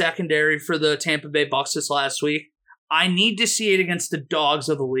suspect secondary for the Tampa Bay Bucs this last week. I need to see it against the dogs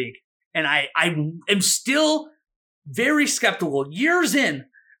of the league. And I am still very skeptical. Years in,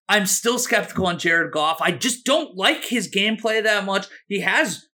 I'm still skeptical on Jared Goff. I just don't like his gameplay that much. He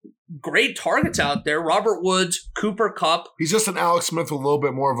has great targets out there. Robert Woods, Cooper Kupp. He's just an Alex Smith with a little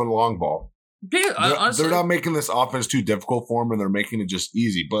bit more of a long ball. Yeah, they're not making this offense too difficult for him, and they're making it just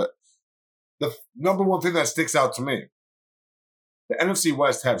easy. But the number one thing that sticks out to me, the NFC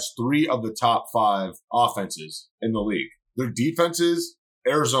West has 3 of the top 5 offenses in the league. Their defenses,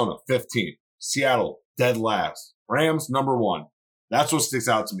 Arizona, 15th. Seattle, dead last. Rams, number 1. That's what sticks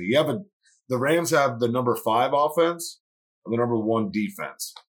out to me. The Rams have the number 5 offense and the number 1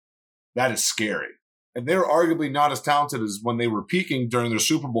 defense. That is scary. And they're arguably not as talented as when they were peaking during their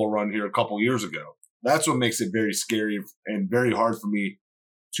Super Bowl run here a couple years ago. That's what makes it very scary and very hard for me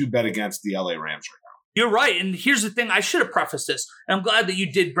to bet against the LA Rams right now. You're right. And here's the thing. I should have prefaced this. And I'm glad that you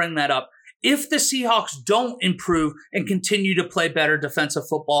did bring that up. If the Seahawks don't improve and continue to play better defensive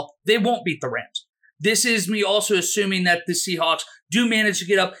football, they won't beat the Rams. This is me also assuming that the Seahawks do manage to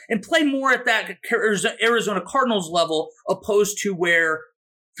get up and play more at that Arizona Cardinals level, opposed to where,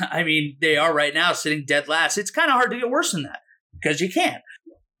 I mean, they are right now sitting dead last. It's kind of hard to get worse than that because you can't.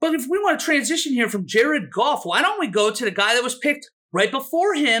 But if we want to transition here from Jared Goff, why don't we go to the guy that was picked right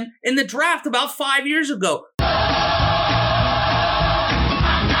before him in the draft about 5 years ago?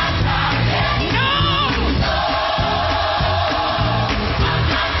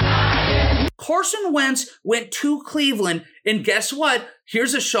 Carson Wentz went to Cleveland, and guess what?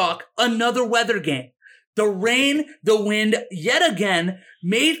 Here's a shock, another weather game. The rain, the wind, yet again,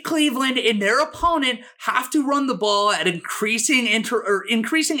 made Cleveland and their opponent have to run the ball at increasing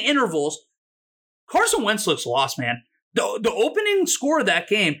intervals. Carson Wentz looks lost, man. The opening score of that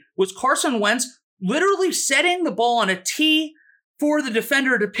game was Carson Wentz literally setting the ball on a tee for the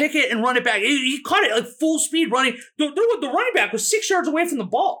defender to pick it and run it back. He caught it like full speed running. The running back was 6 yards away from the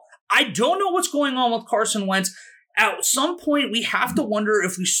ball. I don't know what's going on with Carson Wentz. at some point we have to wonder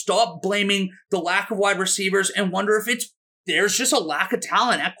if we stop blaming the lack of wide receivers and wonder if there's just a lack of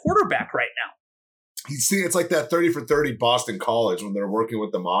talent at quarterback right now. You see, it's like that 30 for 30 Boston College when they're working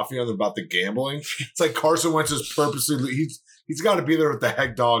with the mafia about the gambling. It's like Carson Wentz is purposely, he's got to be there with the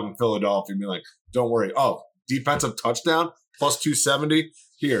head dog in Philadelphia and be like, don't worry. Oh, defensive touchdown plus 270.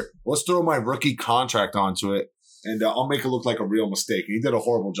 Here, let's throw my rookie contract onto it and I'll make it look like a real mistake. And he did a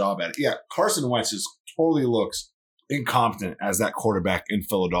horrible job at it. Yeah, Carson Wentz just totally looks incompetent as that quarterback in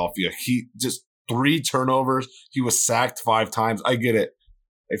Philadelphia. He just 3 turnovers. He was sacked 5 times. I get it.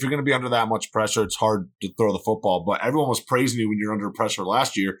 If you're going to be under that much pressure, it's hard to throw the football. But everyone was praising you when you're under pressure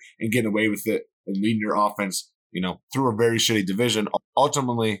last year and getting away with it and leading your offense, through a very shitty division,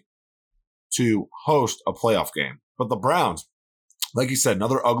 ultimately to host a playoff game. But the Browns, like you said,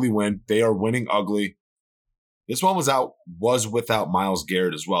 another ugly win. They are winning ugly. This one was without Myles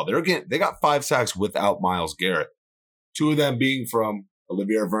Garrett as well. They got 5 sacks without Myles Garrett. 2 of them being from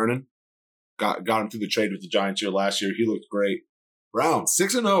Olivier Vernon. Got him through the trade with the Giants here last year. He looked great. Browns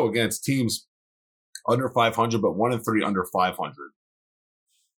 6-0 against teams under 500, but 1-3 under 500.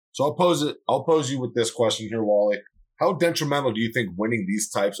 So I'll pose you with this question here, Wally. How detrimental do you think winning these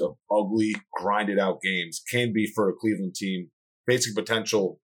types of ugly, grinded out games can be for a Cleveland team facing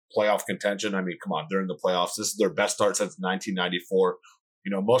potential playoff contention? I mean, come on, they're in the playoffs. This is their best start since 1994.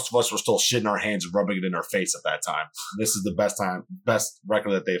 Most of us were still shitting our hands and rubbing it in our face at that time. This is the best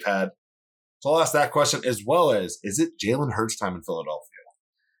record that they've had. So I'll ask that question as well as, is it Jalen Hurts time in Philadelphia?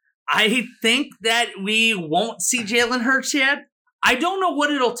 I think that we won't see Jalen Hurts yet. I don't know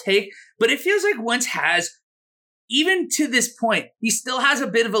what it'll take, but it feels like Wentz has, even to this point, he still has a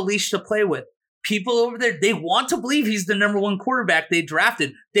bit of a leash to play with. People over there, they want to believe he's the number 1 quarterback they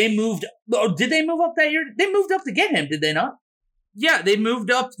drafted. Did they move up that year? They moved up to get him, did they not? Yeah, they moved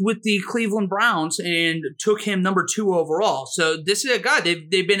up with the Cleveland Browns and took him number 2 overall. So this is a guy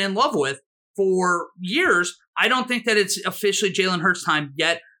they've been in love with for years. I don't think that it's officially Jalen Hurts time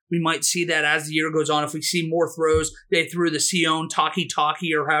yet. We might see that as the year goes on. If we see more throws, they threw the Sion Taki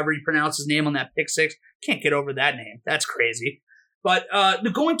or however you pronounce his name on that pick 6. Can't get over that name. That's crazy. But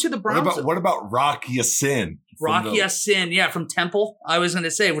going to the Browns. What about Rock Ya-Sin? Rock Ya-Sin, from Temple. I was going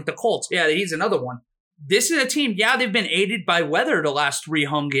to say with the Colts. Yeah, he's another one. This is a team, they've been aided by weather the last 3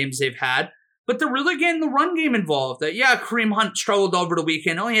 home games they've had. But they're really getting the run game involved. Kareem Hunt struggled over the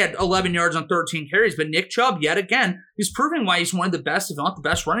weekend. Only had 11 yards on 13 carries. But Nick Chubb, yet again, is proving why he's one of the best, if not the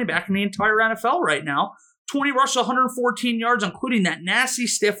best running back in the entire NFL right now. 20 rushes, 114 yards, including that nasty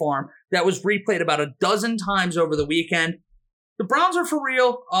stiff arm that was replayed about a dozen times over the weekend. The Browns are for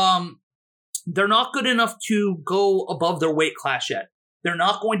real. They're not good enough to go above their weight class yet. They're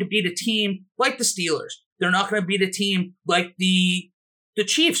not going to beat a team like the Steelers. They're not going to beat a team like the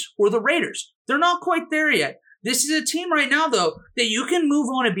Chiefs or the Raiders. They're not quite there yet. This is a team right now, though, that you can move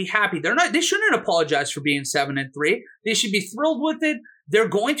on and be happy. They shouldn't apologize for being 7-3. They should be thrilled with it. They're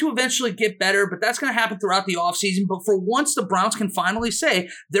going to eventually get better, but that's going to happen throughout the offseason. But for once, the Browns can finally say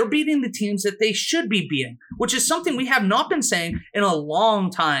they're beating the teams that they should be beating, which is something we have not been saying in a long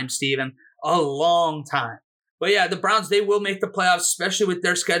time, Steven. A long time. But yeah, the Browns, they will make the playoffs, especially with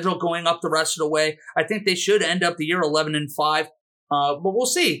their schedule going up the rest of the way. I think they should end up the year 11-5. But we'll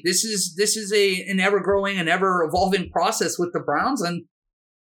see. This is an ever-growing and ever-evolving process with the Browns, and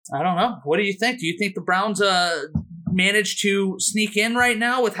I don't know. What do you think? Do you think the Browns managed to sneak in right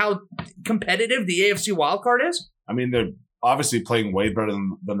now with how competitive the AFC wildcard is? I mean, they're obviously playing way better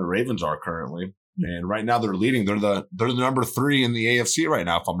than the Ravens are currently, and right now they're leading. They're the number 3 in the AFC right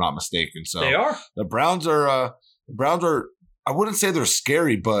now, if I'm not mistaken. So they are. The Browns are. I wouldn't say they're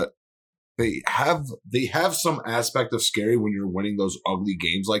scary, but they have some aspect of scary when you're winning those ugly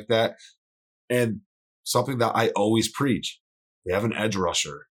games like that. And something that I always preach, they have an edge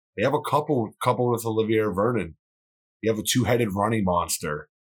rusher. They have a couple with Olivier Vernon. You have a 2-headed running monster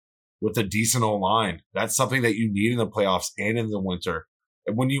with a decent O-line. That's something that you need in the playoffs and in the winter.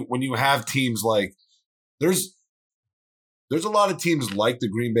 And when you have teams like there's a lot of teams like the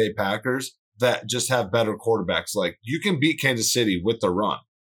Green Bay Packers that just have better quarterbacks. Like you can beat Kansas City with the run.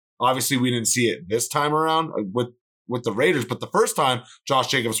 Obviously, we didn't see it this time around with the Raiders, but the first time, Josh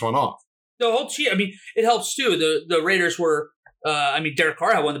Jacobs went off. The whole team, it helps too. The Raiders were, Derek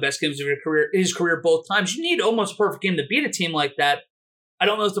Carr had one of the best games of his career both times. You need almost a perfect game to beat a team like that. I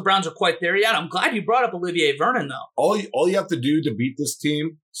don't know if the Browns are quite there yet. I'm glad you brought up Olivier Vernon, though. All you have to do to beat this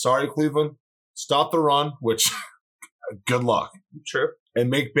team, sorry, Cleveland, stop the run, which good luck. True. And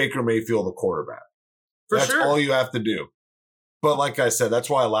make Baker Mayfield the quarterback. That's sure. All you have to do. But like I said, that's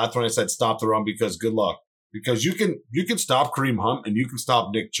why I laughed when I said stop the run, because good luck. Because you can stop Kareem Hunt and you can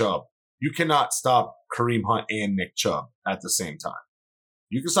stop Nick Chubb. You cannot stop Kareem Hunt and Nick Chubb at the same time.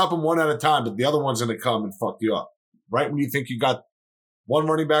 You can stop them one at a time, but the other one's going to come and fuck you up. Right when you think you got one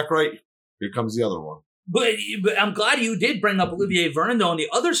running back right, here comes the other one. But I'm glad you did bring up Olivier Vernon, though, on the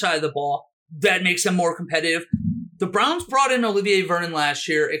other side of the ball. That makes them more competitive. The Browns brought in Olivier Vernon last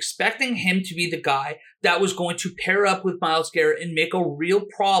year, expecting him to be the guy that was going to pair up with Myles Garrett and make a real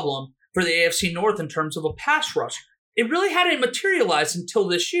problem for the AFC North in terms of a pass rush. It really hadn't materialized until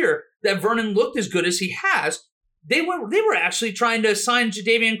this year that Vernon looked as good as he has. They were actually trying to sign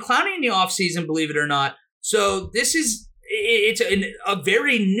Jadeveon Clowney in the offseason, believe it or not. So it's a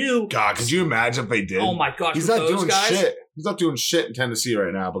very new. God, could you imagine if they did? Oh my gosh, he's not doing shit. He's not doing shit in Tennessee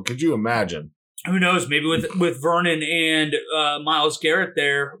right now. But could you imagine? Who knows? Maybe with Vernon and Myles Garrett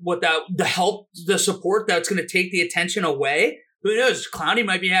there, the help, the support that's going to take the attention away. Who knows? Clowney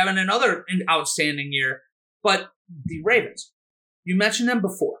might be having another outstanding year. But the Ravens, you mentioned them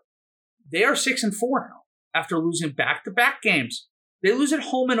before. They are 6-4 now after losing back-to-back games. They lose at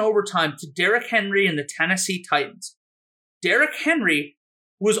home in overtime to Derrick Henry and the Tennessee Titans. Derrick Henry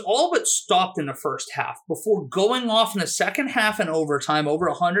was all but stopped in the first half before going off in the second half and overtime, over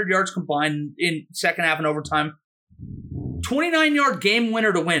 100 yards combined in second half and overtime. 29-yard game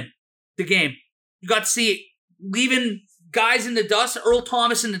winner to win the game. You got to see leaving guys in the dust, Earl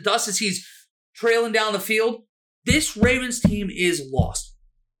Thomas in the dust as he's trailing down the field. This Ravens team is lost.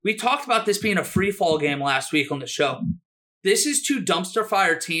 We talked about this being a free fall game last week on the show. This is two dumpster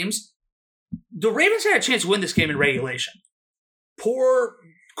fire teams. The Ravens had a chance to win this game in regulation. Poor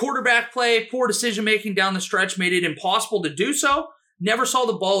quarterback play, poor decision-making down the stretch made it impossible to do so. Never saw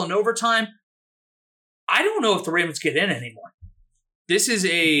the ball in overtime. I don't know if the Ravens get in anymore. This is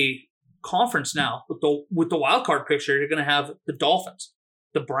a conference now with the wild card picture. You're going to have the Dolphins,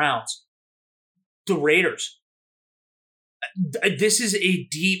 the Browns, the Raiders. This is a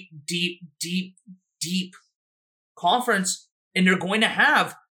deep, deep, deep, deep conference, and they're going to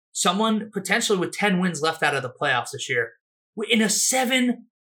have someone potentially with 10 wins left out of the playoffs this year. In a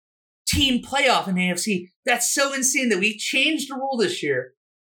 7-team playoff in the AFC, that's so insane that we changed the rule this year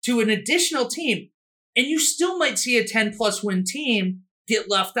to an additional team, and you still might see a 10-plus win team get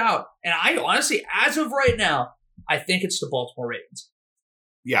left out. And I honestly, as of right now, I think it's the Baltimore Ravens.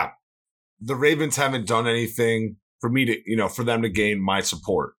 Yeah. The Ravens haven't done anything for me to, for them to gain my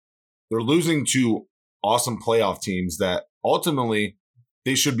support. They're losing to awesome playoff teams that ultimately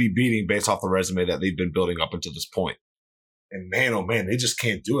they should be beating based off the resume that they've been building up until this point. And man, oh man, they just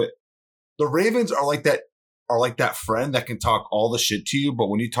can't do it. The Ravens are like that friend that can talk all the shit to you, but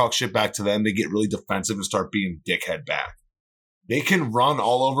when you talk shit back to them, they get really defensive and start being dickhead back. They can run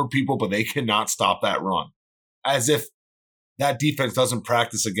all over people, but they cannot stop that run. As if that defense doesn't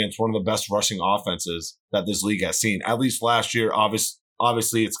practice against one of the best rushing offenses that this league has seen. At least last year,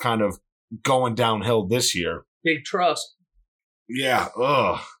 obviously it's kind of going downhill this year. Big trust. Yeah.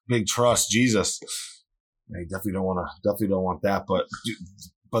 Big trust. Jesus. I definitely don't want that.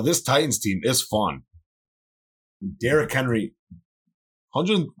 But this Titans team is fun. Derrick Henry,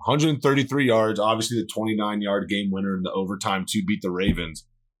 133 yards, obviously the 29-yard game winner in the overtime to beat the Ravens.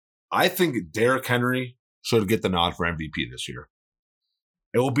 I think Derrick Henry should get the nod for MVP this year.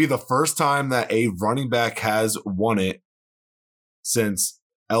 It will be the first time that a running back has won it since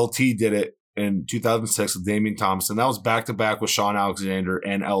LT did it in 2006 with Damian Thompson. That was back-to-back with Sean Alexander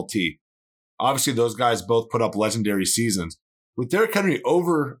and LT. Obviously, those guys both put up legendary seasons. With Derrick Henry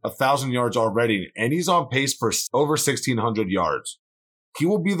over 1,000 yards already, and he's on pace for over 1,600 yards, he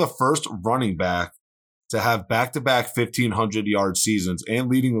will be the first running back to have back-to-back 1,500-yard seasons and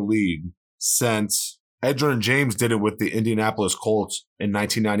leading the league since Edgerrin James did it with the Indianapolis Colts in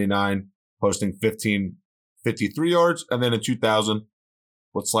 1999, posting 1,553 yards, and then in 2000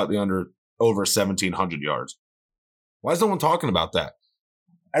 with slightly over 1,700 yards. Why is no one talking about that?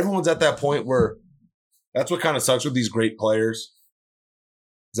 Everyone's at that point where that's what kind of sucks with these great players,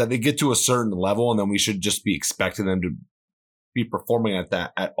 is that they get to a certain level and then we should just be expecting them to be performing at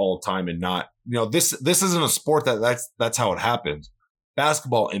that at all time and not, this isn't a sport that's how it happens.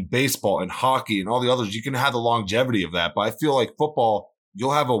 Basketball and baseball and hockey and all the others, you can have the longevity of that. But I feel like football,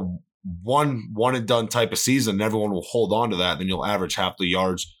 you'll have a one and done type of season and everyone will hold on to that. Then you'll average half the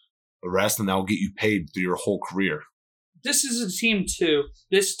yards the rest and that will get you paid through your whole career. This is a team too,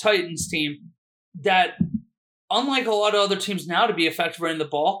 this Titans team, that unlike a lot of other teams now to be effective running the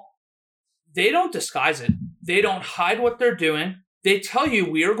ball, they don't disguise it. They don't hide what they're doing. They tell you,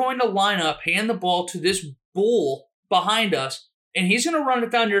 we are going to line up, hand the ball to this bull behind us, and he's going to run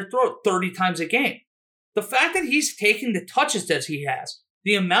it down your throat 30 times a game. The fact that he's taking the touches that he has,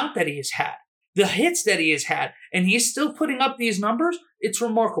 the amount that he has had, the hits that he has had, and he's still putting up these numbers, it's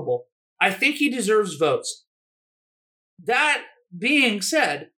remarkable. I think he deserves votes. That being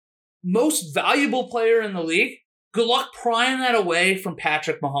said, most valuable player in the league, good luck prying that away from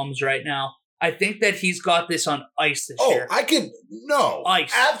Patrick Mahomes right now. I think that he's got this on ice this year. No.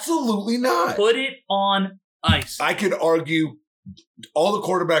 Ice. Absolutely not. Put it on ice. I could argue all the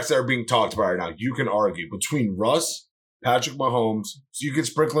quarterbacks that are being talked about right now, you can argue between Russ, Patrick Mahomes, so you can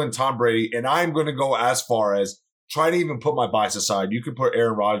sprinkle in Tom Brady, and I'm going to go as far as try to even put my bias aside. You can put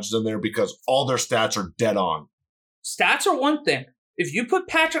Aaron Rodgers in there because all their stats are dead on. Stats are one thing. If you put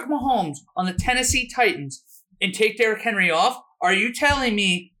Patrick Mahomes on the Tennessee Titans and take Derrick Henry off, are you telling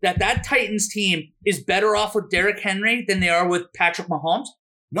me that Titans team is better off with Derrick Henry than they are with Patrick Mahomes?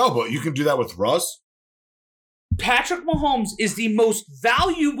 No, but you can do that with Russ. Patrick Mahomes is the most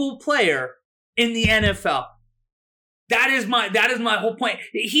valuable player in the NFL. That is my whole point.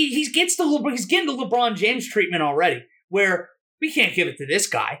 He's getting the LeBron James treatment already, where we can't give it to this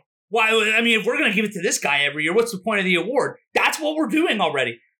guy. Why? I mean, if we're going to give it to this guy every year, what's the point of the award? That's what we're doing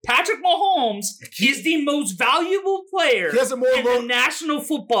already. Patrick Mahomes is the most valuable player in the National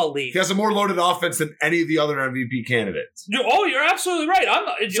Football League. He has a more loaded offense than any of the other MVP candidates. You're absolutely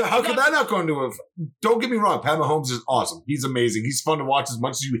right. So how could that not go into it? Don't get me wrong. Pat Mahomes is awesome. He's amazing. He's fun to watch as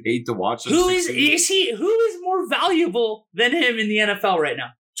much as you hate to watch him. Who is more valuable than him in the NFL right now?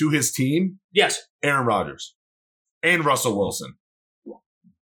 To his team? Yes. Aaron Rodgers and Russell Wilson.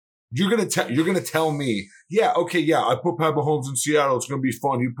 You're gonna tell me, I put Pat Mahomes in Seattle, it's gonna be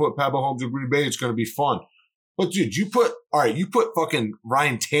fun. You put Pat Mahomes in Green Bay, it's gonna be fun. But dude, you put fucking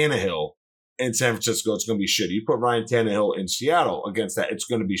Ryan Tannehill in San Francisco, it's gonna be shitty. You put Ryan Tannehill in Seattle against that, it's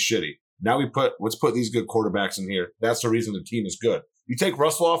gonna be shitty. Now let's put these good quarterbacks in here. That's the reason the team is good. You take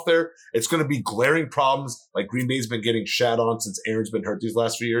Russell off there, it's gonna be glaring problems like Green Bay's been getting shat on since Aaron's been hurt these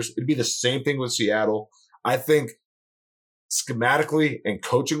last few years. It'd be the same thing with Seattle. I think schematically and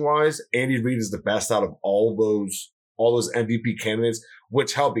coaching wise, Andy Reid is the best out of all those MVP candidates,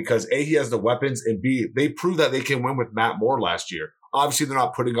 which help because A, he has the weapons, and B, they proved that they can win with Matt Moore last year. Obviously, they're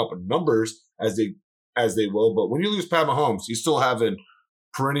not putting up numbers as they will, but when you lose Pat Mahomes, you still have a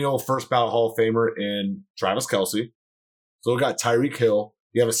perennial first ballot Hall of Famer in Travis Kelce. Still got Tyreek Hill.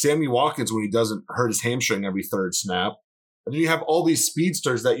 You have a Sammy Watkins when he doesn't hurt his hamstring every third snap. And then you have all these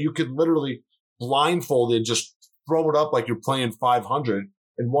speedsters that you could literally blindfolded just throw it up like you're playing 500,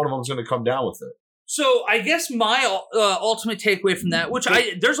 and one of them's going to come down with it. So I guess my ultimate takeaway from that,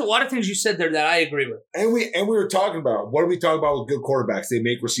 there's a lot of things you said there that I agree with. And we were talking about, what are we talking about with good quarterbacks? They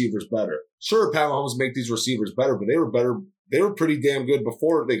make receivers better. Sure, Pat Mahomes make these receivers better, but they were pretty damn good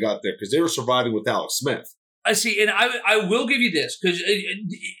before they got there because they were surviving with Alex Smith. I see, and I will give you this because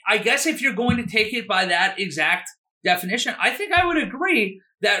I guess if you're going to take it by that exact definition, I think I would agree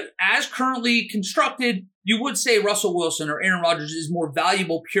that as currently constructed, you would say Russell Wilson or Aaron Rodgers is more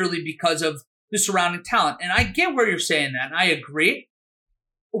valuable purely because of the surrounding talent. And I get where you're saying that, and I agree.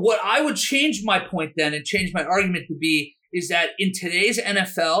 What I would change my point then and change my argument to be is that in today's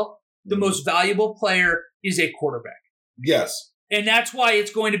NFL, the most valuable player is a quarterback. Yes. And that's why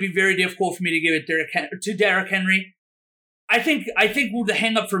it's going to be very difficult for me to give it to Derrick Henry. I think the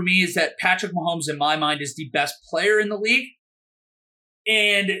hang-up for me is that Patrick Mahomes, in my mind, is the best player in the league.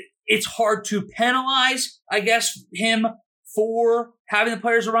 And it's hard to penalize, I guess, him for having the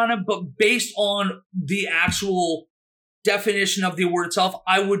players around him. But based on the actual definition of the award itself,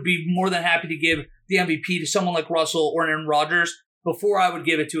 I would be more than happy to give the MVP to someone like Russell or Aaron Rodgers before I would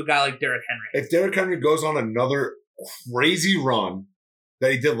give it to a guy like Derrick Henry. If Derrick Henry goes on another crazy run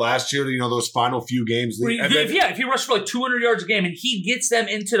that he did last year, those final few games. If he rushed for like 200 yards a game and he gets them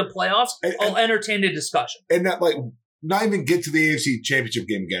into the playoffs, I'll entertain a discussion. And that, not even get to the AFC Championship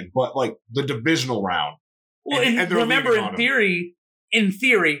game again, but the divisional round. Well, and remember, in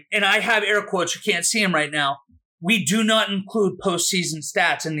theory, and I have air quotes, you can't see them right now, we do not include postseason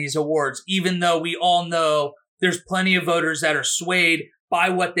stats in these awards, even though we all know there's plenty of voters that are swayed by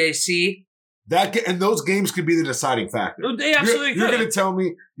what they see. And those games could be the deciding factor. They absolutely You're going to tell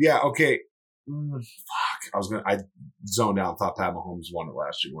me, I zoned out and thought Pat Mahomes won it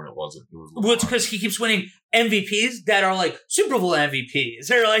last year when it wasn't. Well, it's because he keeps winning MVPs that are like Super Bowl MVPs.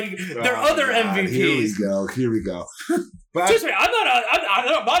 They're other MVPs. Here we go. But trust me,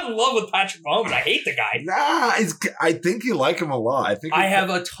 I'm not in love with Patrick Mahomes. I hate the guy. I think you like him a lot. I have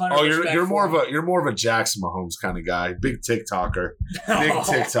a ton of respect you're more of a Jackson Mahomes kind of guy. Big TikToker.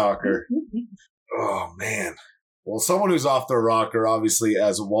 Oh man. Well, someone who's off their rocker, obviously,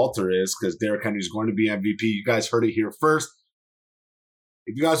 as Walter is, because Derrick Henry is going to be MVP. You guys heard it here first.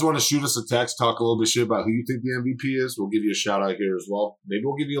 If you guys want to shoot us a text, talk a little bit shit about who you think the MVP is, we'll give you a shout out here as well. Maybe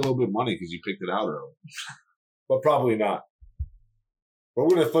we'll give you a little bit of money because you picked it out early. But probably not.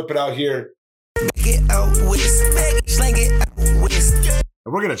 We're going to flip it out here. And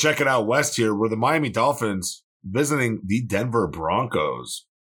we're going to check it out west here, where the Miami Dolphins visiting the Denver Broncos.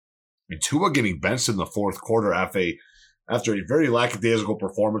 And Tua getting benched in the fourth quarter after a very lackadaisical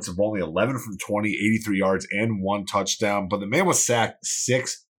performance of only 11 from 20, 83 yards, and 1 touchdown. But the man was sacked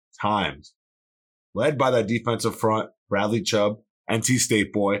 6 times. Led by that defensive front, Bradley Chubb, NC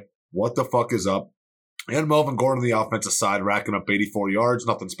State boy. What the fuck is up? And Melvin Gordon on the offensive side, racking up 84 yards.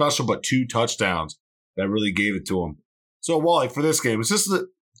 Nothing special, but 2 touchdowns that really gave it to him. So, Wally, for this game, is this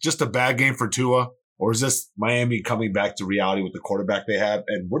just a bad game for Tua? Or is this Miami coming back to reality with the quarterback they have?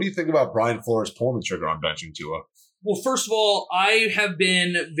 And what do you think about Brian Flores pulling the trigger on benching Tua? Well, first of all, I have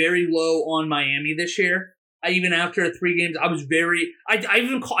been very low on Miami this year. Even after 3 games, I was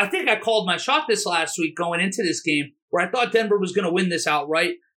I think I called my shot this last week going into this game where I thought Denver was going to win this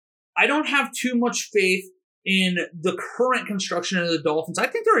outright. I don't have too much faith in the current construction of the Dolphins. I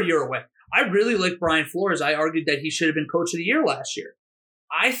think they're a year away. I really like Brian Flores. I argued that he should have been coach of the year last year.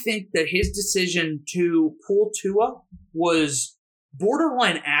 I think that his decision to pull Tua was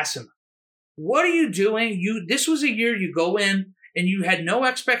borderline asinine. What are you doing? This was a year you go in and you had no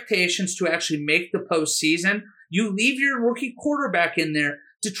expectations to actually make the postseason. You leave your rookie quarterback in there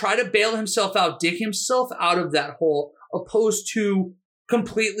to try to bail himself out, dig himself out of that hole, opposed to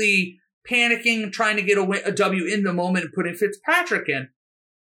completely panicking, trying to get a W in the moment and putting Fitzpatrick in.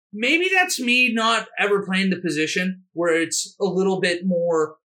 Maybe that's me not ever playing the position where it's a little bit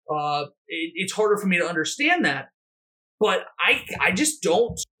more, it's harder for me to understand that. But I just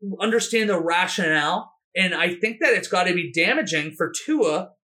don't understand the rationale. And I think that it's got to be damaging for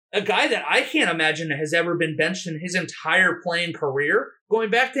Tua, a guy that I can't imagine has ever been benched in his entire playing career, going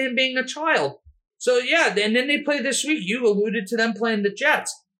back to him being a child. So, yeah, and then they play this week. You alluded to them playing the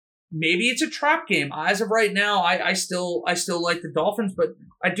Jets. Maybe it's a trap game. As of right now, I still like the Dolphins, but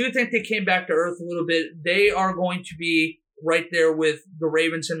I do think they came back to earth a little bit. They are going to be right there with the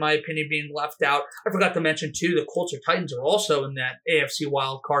Ravens, in my opinion, being left out. I forgot to mention, too, the Colts or Titans are also in that AFC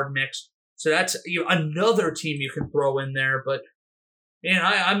wild card mix. So that's another team you can throw in there. But, man,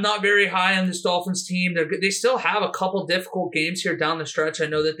 I'm not very high on this Dolphins team. They still have a couple difficult games here down the stretch. I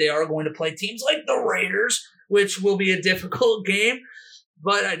know that they are going to play teams like the Raiders, which will be a difficult game.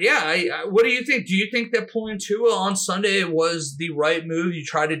 But, what do you think? Do you think that pulling Tua on Sunday was the right move? You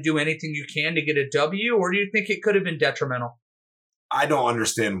try to do anything you can to get a W, or do you think it could have been detrimental? I don't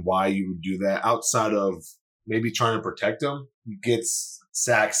understand why you would do that outside of maybe trying to protect him. He gets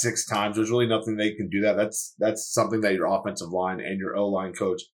sacked 6 times. There's really nothing they can do that. That's something that your offensive line and your O-line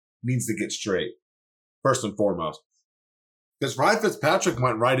coach needs to get straight, first and foremost. Because Ryan Fitzpatrick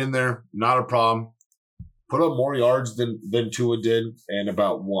went right in there, not a problem. Put up more yards than Tua did in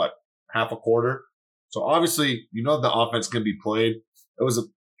about, half a quarter. So obviously, the offense can be played. It was a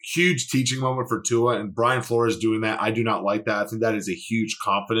huge teaching moment for Tua, and Brian Flores doing that. I do not like that. I think that is a huge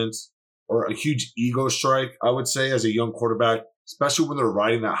confidence or a huge ego strike, I would say, as a young quarterback, especially when they're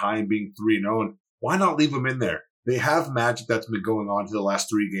riding that high and being 3-0. And why not leave him in there? They have magic that's been going on for the last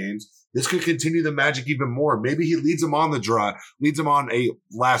 3 games. This could continue the magic even more. Maybe he leads them on the drive, leads them on a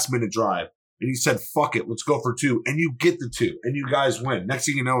last-minute drive. And he said, fuck it, let's go for 2. And you get the 2. And you guys win. Next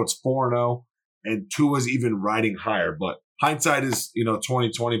thing you know, it's 4-0. And Tua's even riding higher. But hindsight is,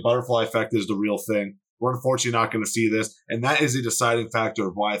 2020. Butterfly effect is the real thing. We're unfortunately not going to see this. And that is a deciding factor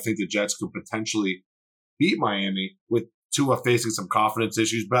of why I think the Jets could potentially beat Miami with Tua facing some confidence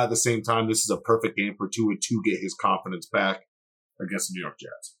issues. But at the same time, this is a perfect game for Tua to get his confidence back against the New York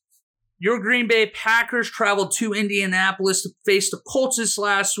Jets. Your Green Bay Packers traveled to Indianapolis to face the Colts this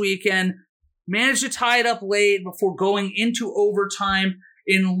last weekend. Managed to tie it up late before going into overtime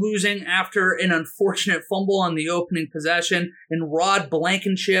in losing after an unfortunate fumble on the opening possession. And Rod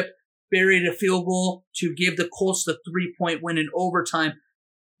Blankenship buried a field goal to give the Colts the 3-point win in overtime.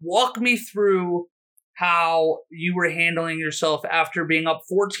 Walk me through how you were handling yourself after being up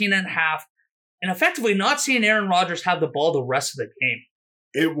 14.5 and effectively not seeing Aaron Rodgers have the ball the rest of the game.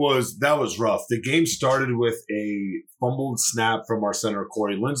 That was rough. The game started with a fumbled snap from our center,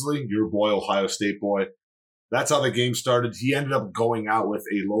 Corey Linsley, your boy, Ohio State boy. That's how the game started. He ended up going out with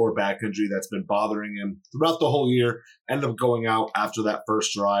a lower back injury that's been bothering him throughout the whole year. Ended up going out after that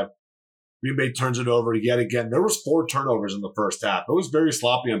first drive. Green Bay turns it over yet again. There was 4 turnovers in the first half. It was very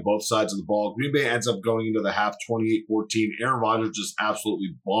sloppy on both sides of the ball. Green Bay ends up going into the half 28-14. Aaron Rodgers just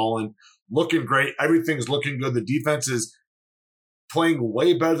absolutely balling, looking great. Everything's looking good. The defense is playing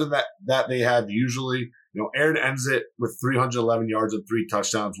way better than that they have usually. Aaron ends it with 311 yards and 3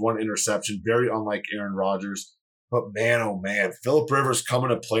 touchdowns, 1 interception, very unlike Aaron Rodgers. But man, oh man, Phillip Rivers coming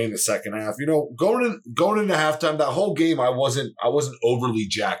to play in the second half. You know, going into halftime, that whole game, I wasn't overly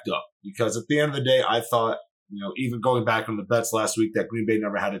jacked up because at the end of the day, I thought, you know, even going back on the bets last week, that Green Bay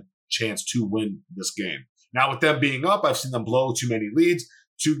never had a chance to win this game. Now with them being up, I've seen them blow too many leads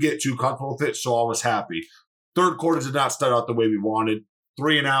to get too comfortable with it, so I was happy. Third quarter did not start out the way we wanted.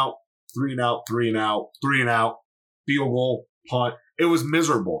 3 and out, 3 and out, 3 and out, 3 and out, field goal, punt. It was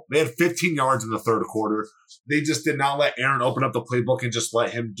miserable. They had 15 yards in the third quarter. They just did not let Aaron open up the playbook and just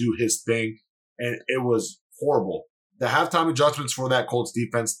let him do his thing. And it was horrible. The halftime adjustments for that Colts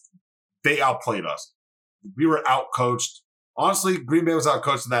defense, they outplayed us. We were outcoached. Honestly, Green Bay was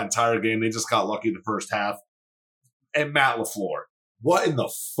outcoached in that entire game. They just got lucky the first half. And Matt LaFleur, what in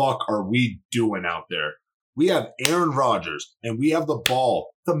the fuck are we doing out there? We have Aaron Rodgers, and we have the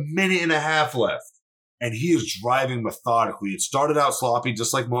ball, the minute and a half left. And he is driving methodically. It started out sloppy,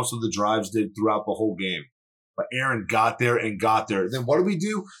 just like most of the drives did throughout the whole game. But Aaron got there and got there. Then what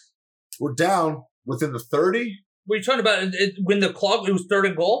do? We're down within the 30. What are you talking about? When the clock, it was third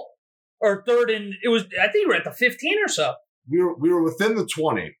and goal? Or third and, it was, I think we were at the 15 or so. We were within the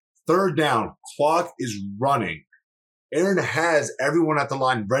 20. Third down. Clock is running. Aaron has everyone at the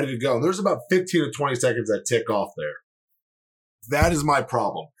line ready to go. And there's about 15 to 20 seconds that tick off there. That is my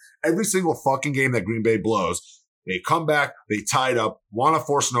problem. Every single fucking game that Green Bay blows, they come back, they tie it up, want to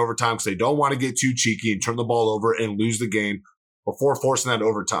force an overtime because they don't want to get too cheeky and turn the ball over and lose the game before forcing that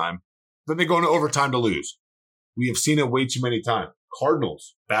overtime. Then they go into overtime to lose. We have seen it way too many times.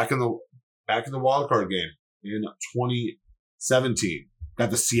 Cardinals back in the wild card game in 2017.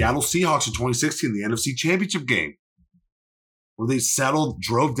 Got the Seattle Seahawks in 2016, the NFC Championship game, where they settled,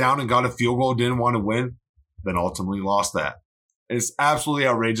 drove down and got a field goal, didn't want to win, then ultimately lost that. It's absolutely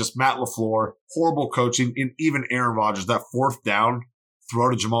outrageous. Matt LaFleur, horrible coaching, and even Aaron Rodgers, that fourth down throw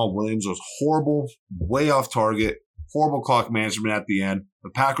to Jamal Williams was horrible, way off target, horrible clock management at the end. The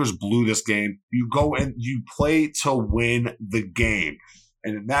Packers blew this game. You go and you play to win the game.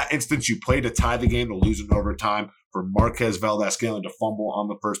 And in that instance, you play to tie the game, to lose in overtime, for Marquez Valdes-Scantling to fumble on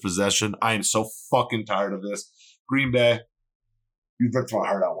the first possession. I am so fucking tired of this. Green Bay, you've ripped my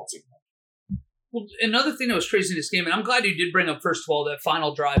heart out once again. Well, another thing that was crazy in this game, and I'm glad you did bring up, first of all, that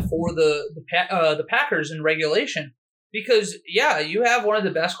final drive for the Packers in regulation. Because, yeah, you have one of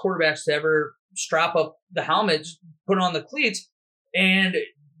the best quarterbacks to ever strap up the helmets, put on the cleats, and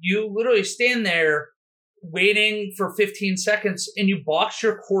you literally stand there waiting for 15 seconds, and you box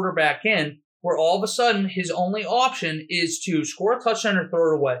your quarterback in, where all of a sudden his only option is to score a touchdown or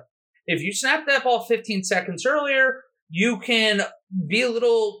throw it away. If you snap that ball 15 seconds earlier, you can be a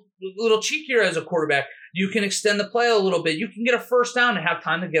little cheekier as a quarterback. You can extend the play a little bit. You can get a first down and have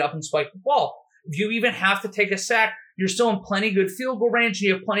time to get up and spike the ball. If you even have to take a sack, you're still in plenty good field goal range and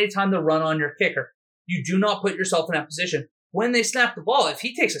you have plenty of time to run on your kicker. You do not put yourself in that position. When they snap the ball, if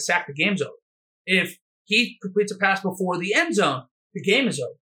he takes a sack, the game's over. If he completes a pass before the end zone, the game is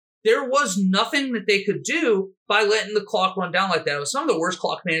over. There was nothing that they could do by letting the clock run down like that. It was some of the worst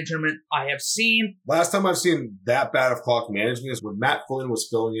clock management I have seen. Last time I've seen that bad of clock management is when Matt Flynn was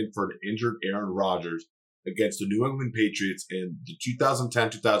filling in for an injured Aaron Rodgers against the New England Patriots in the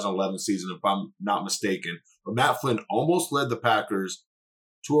 2010-2011 season, if I'm not mistaken. But Matt Flynn almost led the Packers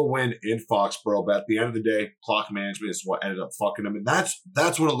to a win in Foxborough. But at the end of the day, clock management is what ended up fucking him. And that's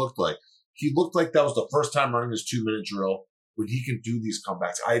what it looked like. He looked like that was the first time running his 2-minute drill when he can do these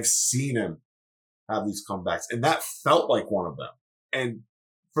comebacks. I've seen him have these comebacks, and that felt like one of them. And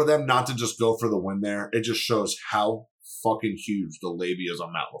for them not to just go for the win there, it just shows how fucking huge the labias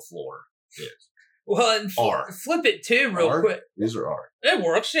on Matt LaFleur is. Well, and flip it too real quick. These are R. It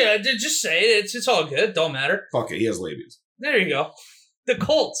works, yeah. Just say it. It's all good. Don't matter. Fuck it. He has labias. There you go. The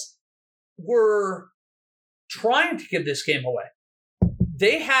Colts were trying to give this game away.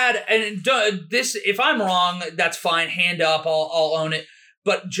 They had, and this, if I'm wrong, that's fine. Hand up, I'll own it.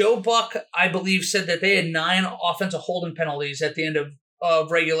 But Joe Buck, I believe, said that they had 9 offensive holding penalties at the end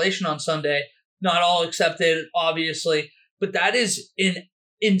of regulation on Sunday. Not all accepted, obviously, but that is an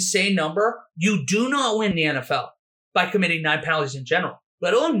insane number. You do not win the NFL by committing 9 penalties in general,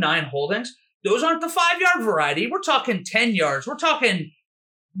 let alone 9 holdings. Those aren't the 5-yard variety. We're talking 10 yards. We're talking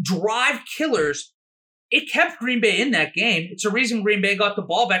drive killers. It kept Green Bay in that game. It's a reason Green Bay got the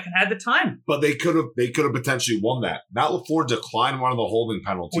ball back and had the time. But they could have potentially won that. Matt LaFleur declined one of the holding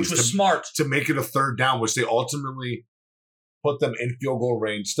penalties, which was smart, to make it a third down, which they ultimately put them in field goal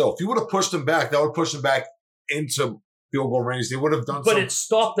range. Still, if you would have pushed them back, that would push them back into field goal range. They would have done. But it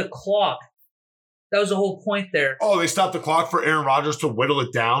stopped the clock. That was the whole point there. Oh, they stopped the clock for Aaron Rodgers to whittle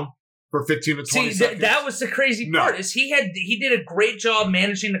it down for 15 to 20 seconds. That was the crazy part. Is he did a great job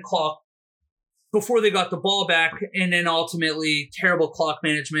managing the clock. before they got the ball back, and then ultimately terrible clock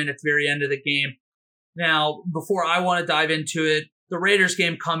management at the very end of the game. Now, before I want to dive into it, the Raiders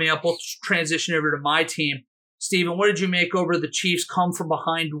game coming up, we'll transition over to my team. Steven, what did you make over the Chiefs come from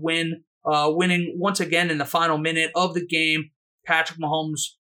behind win, winning once again in the final minute of the game? Patrick Mahomes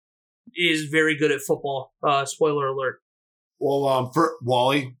is very good at football. Spoiler alert. Well, for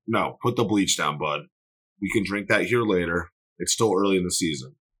Wally, no, put the bleach down, bud. We can drink that here later. It's still early in the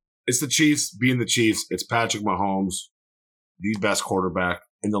season. It's the Chiefs being the Chiefs. It's Patrick Mahomes, the best quarterback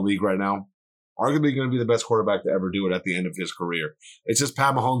in the league right now. Arguably going to be the best quarterback to ever do it at the end of his career. It's just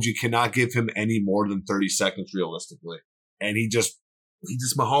Pat Mahomes. You cannot give him any more than 30 seconds realistically. And he just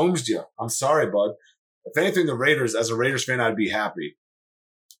Mahomes you. I'm sorry, bud. If anything, the Raiders, as a Raiders fan, I'd be happy.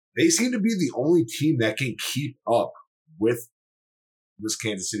 They seem to be the only team that can keep up with this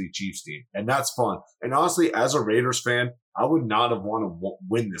Kansas City Chiefs team. And that's fun. And honestly, as a Raiders fan, I would not have wanted to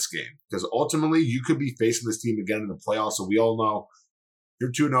win this game because ultimately you could be facing this team again in the playoffs. So we all know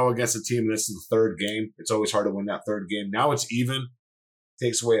you're 2-0 against a team and this is the third game. It's always hard to win that third game. Now it's even.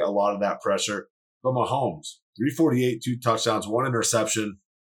 Takes away a lot of that pressure. But Mahomes, 348, 2 touchdowns, 1 interception.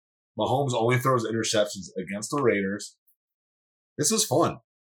 Mahomes only throws interceptions against the Raiders. This is fun.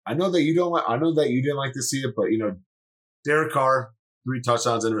 I know that you didn't like to see it, but Derek Carr, 3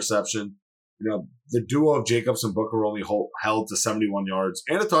 touchdowns, interception. The duo of Jacobs and Booker only held to 71 yards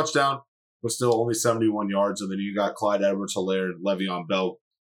and a touchdown, but still only 71 yards. And then you got Clyde Edwards-Helaire and Le'Veon Bell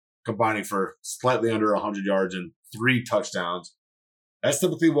combining for slightly under 100 yards and 3 touchdowns. That's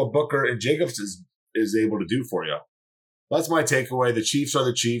typically what Booker and Jacobs is able to do for you. That's my takeaway. The Chiefs are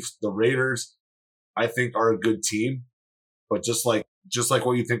the Chiefs. The Raiders, I think, are a good team. But just like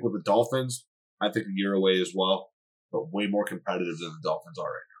what you think with the Dolphins, I think a year away as well. But way more competitive than the Dolphins are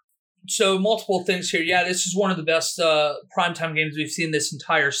right now. So multiple things here. Yeah, this is one of the best primetime games we've seen this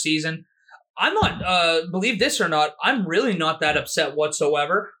entire season. I'm not, believe this or not, I'm really not that upset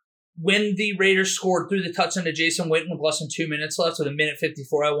whatsoever. When the Raiders scored through the touchdown to Jason Witten with less than 2 minutes left, with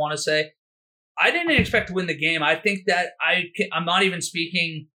 1:54, I want to say, I didn't expect to win the game. I think that I'm not even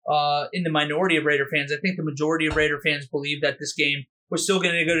speaking in the minority of Raider fans. I think the majority of Raider fans believe that this game was still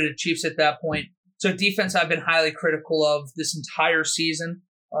going to go to the Chiefs at that point. So defense I've been highly critical of this entire season.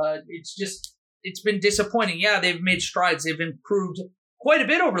 It's been disappointing. Yeah, they've made strides. They've improved quite a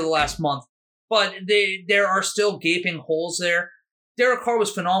bit over the last month, but there are still gaping holes there. Derek Carr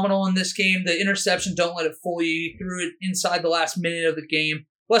was phenomenal in this game. The interception, don't let it fool you. He threw it inside the last minute of the game.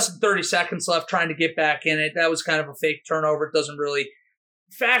 Less than 30 seconds left trying to get back in it. That was kind of a fake turnover. It doesn't really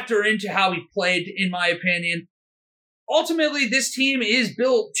factor into how he played, in my opinion. Ultimately, this team is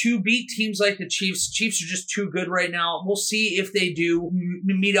built to beat teams like the Chiefs. Chiefs are just too good right now. We'll see if they do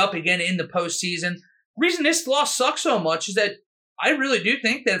meet up again in the postseason. The reason this loss sucks so much is that I really do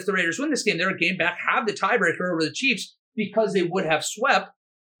think that if the Raiders win this game, they're a game back, have the tiebreaker over the Chiefs because they would have swept.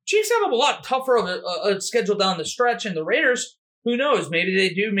 Chiefs have a lot tougher of a schedule down the stretch, and the Raiders, who knows, maybe they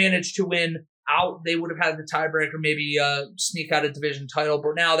do manage to win out. They would have had the tiebreaker, maybe sneak out a division title,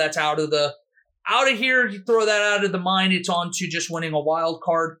 but now that's out of here. You throw that out of the mind. It's on to just winning a wild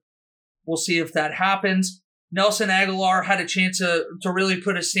card. We'll see if that happens. Nelson Aguilar had a chance to really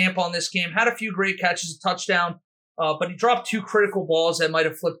put a stamp on this game. Had a few great catches, a touchdown, but he dropped 2 critical balls that might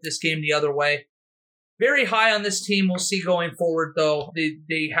have flipped this game the other way. Very high on this team. We'll see going forward, though.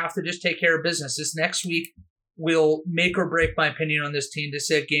 They have to just take care of business. This next week will make or break my opinion on this team.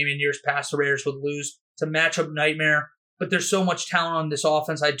 This is a game in years past the Raiders would lose. It's a matchup nightmare. But there's so much talent on this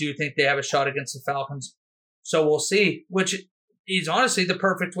offense, I do think they have a shot against the Falcons. So we'll see, which is honestly the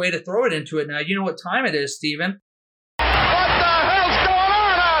perfect way to throw it into it now. You know what time it is, Steven. What the hell's going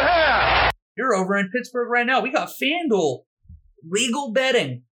on out here? You're over in Pittsburgh right now. We got FanDuel, legal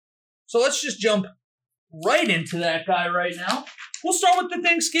betting. So let's just jump right into that guy right now. We'll start with the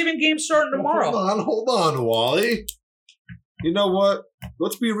Thanksgiving game starting tomorrow. Hold on, Wally. You know what?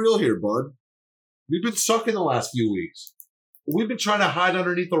 Let's be real here, bud. We've been sucking the last few weeks. We've been trying to hide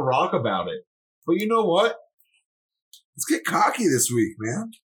underneath a rock about it. But you know what? Let's get cocky this week,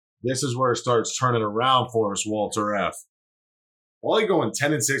 man. This is where it starts turning around for us, Walter F. Wally going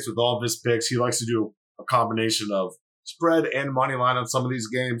 10-6 with all of his picks. He likes to do a combination of spread and money line on some of these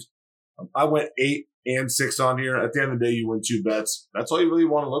games. I went 8 and 6 on here. At the end of the day, you win 2 bets. That's all you really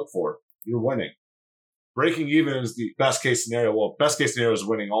want to look for. You're winning. Breaking even is the best case scenario. Well, best case scenario is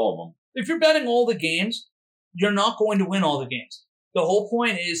winning all of them. If you're betting all the games, you're not going to win all the games. The whole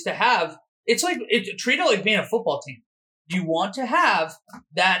point is to have, treat it like being a football team. You want to have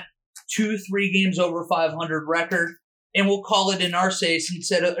that 2-3 games over 500 record, and we'll call it in our case,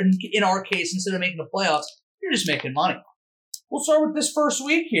 instead of making the playoffs, you're just making money. We'll start with this first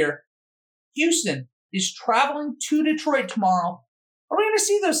week here. Houston is traveling to Detroit tomorrow. Are we going to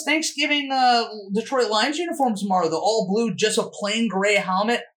see those Thanksgiving Detroit Lions uniforms tomorrow? The all blue, just a plain gray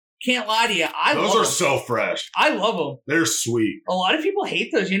helmet. Can't lie to you. Those are so fresh. I love them. They're sweet. A lot of people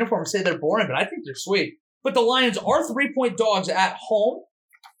hate those uniforms, say they're boring, but I think they're sweet. But the Lions are 3-point dogs at home.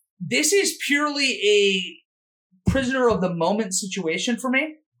 This is purely a prisoner of the moment situation for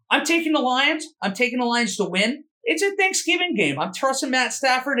me. I'm taking the Lions. I'm taking the Lions to win. It's a Thanksgiving game. I'm trusting Matt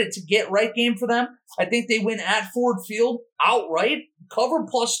Stafford. It's a get-right game for them. I think they win at Ford Field outright. Cover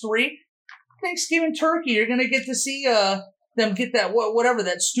 +3. Thanksgiving turkey. You're going to get to see them get that, whatever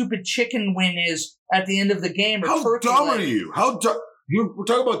that stupid chicken wing is at the end of the game. Or How turkey dumb leg. are you? How dumb? We're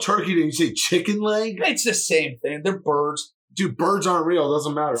talking about turkey, and you say chicken leg? It's the same thing. They're birds. Dude, birds aren't real. It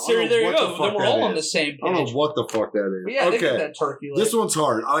doesn't matter. So there you go. Then we're all on the same page. I don't know what the fuck that is. But yeah, they get that turkey leg. This one's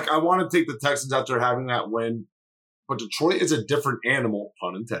hard. I want to take the Texans after having that win, but Detroit is a different animal,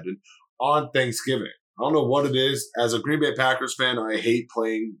 pun intended, on Thanksgiving. I don't know what it is. As a Green Bay Packers fan, I hate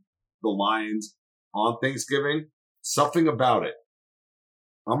playing the Lions on Thanksgiving. Something about it.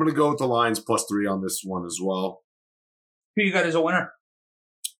 I'm going to go with the Lions +3 on this one as well. Who you got as a winner?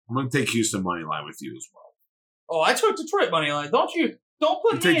 I'm going to take Houston money line with you as well. Oh, I took Detroit money line. Don't put You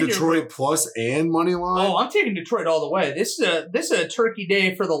me take in Detroit plus and money line? Oh, I'm taking Detroit all the way. This is a turkey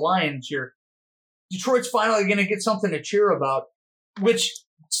day for the Lions here. Detroit's finally going to get something to cheer about. Which,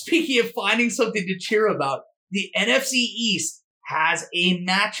 speaking of finding something to cheer about, the NFC East has a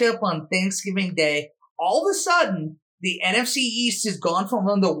matchup on Thanksgiving Day. All of a sudden, the NFC East has gone from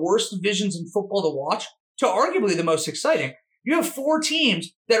one of the worst divisions in football to watch to arguably the most exciting. You have 4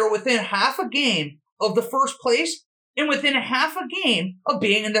 teams that are within half a game of the first place and within half a game of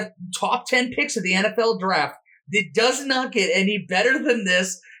being in the top 10 picks of the NFL draft. It does not get any better than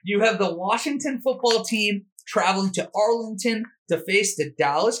this. You have the Washington football team traveling to Arlington to face the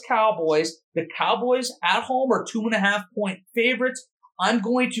Dallas Cowboys. The Cowboys at home are 2.5-point favorites. I'm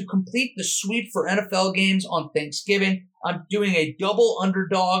going to complete the sweep for NFL games on Thanksgiving. I'm doing a double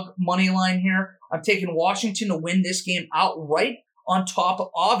underdog money line here. I'm taking Washington to win this game outright on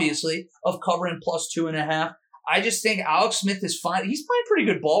top, obviously, of covering +2.5. I just think Alex Smith is fine. He's playing pretty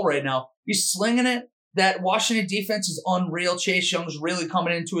good ball right now. He's slinging it. That Washington defense is unreal. Chase Young's really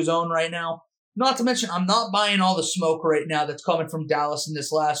coming into his own right now. Not to mention, I'm not buying all the smoke right now that's coming from Dallas in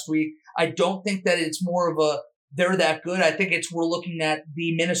this last week. I don't think that it's more of a they're that good. I think we're looking at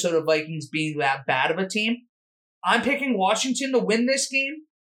the Minnesota Vikings being that bad of a team. I'm picking Washington to win this game,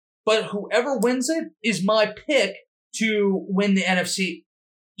 but whoever wins it is my pick to win the NFC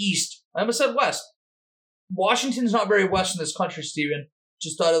East. I almost said West. Washington's not very west in this country, Steven.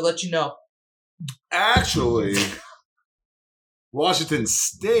 Just thought I'd let you know. Actually, Washington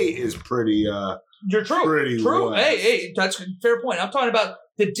State is pretty You're true. Pretty true. west. Hey, that's a fair point. I'm talking about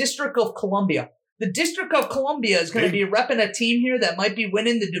the District of Columbia. The District of Columbia is going to be repping a team here that might be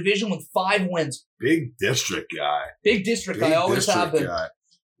winning the division with 5 wins. Big district guy. Big district guy. I always have been. Guy.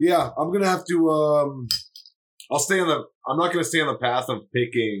 Yeah, I'm gonna have to. I'm not gonna stay on the path of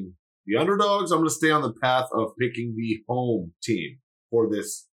picking the underdogs. I'm gonna stay on the path of picking the home team for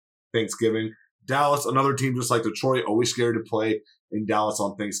this Thanksgiving. Dallas, another team just like Detroit, always scared to play in Dallas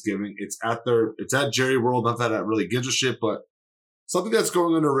on Thanksgiving. It's at Jerry World. Not that that really gives a shit, but something that's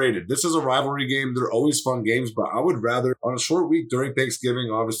going underrated. This is a rivalry game. They're always fun games, but I would rather, on a short week during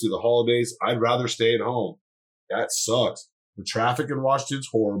Thanksgiving, obviously the holidays, I'd rather stay at home. That sucks. The traffic in Washington's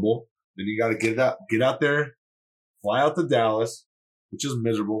horrible. Then you got to get out there, fly out to Dallas, which is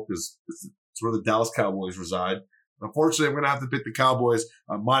miserable because it's where the Dallas Cowboys reside. Unfortunately, I'm going to have to pick the Cowboys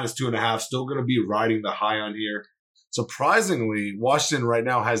 -2.5. Still going to be riding the high on here. Surprisingly, Washington right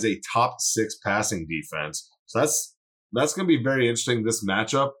now has a top 6 passing defense. So that's going to be very interesting, this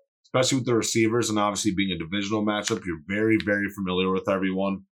matchup, especially with the receivers and obviously being a divisional matchup. You're very, very familiar with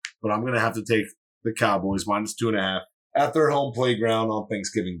everyone. But I'm going to have to take the Cowboys -2.5 at their home playground on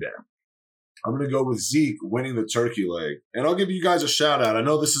Thanksgiving Day. I'm going to go with Zeke winning the turkey leg. And I'll give you guys a shout out. I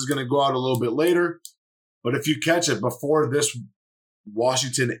know this is going to go out a little bit later, but if you catch it before this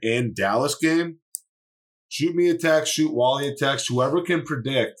Washington and Dallas game, shoot me a text, shoot Wally a text, whoever can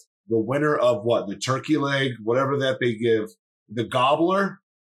predict the winner of what? The turkey leg, whatever that they give. The gobbler?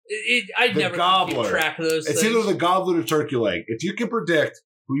 I never keep track of those It's things. either the gobbler or the turkey leg. If you can predict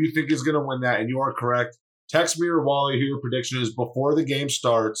who you think is going to win that and you are correct, text me or Wally who your prediction is before the game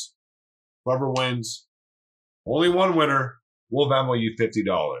starts. Whoever wins, only one winner, we'll Venmo you $50.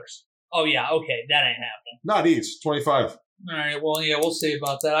 Oh, yeah. Okay. That ain't happening. Not each, 25. All right. Well, yeah, we'll see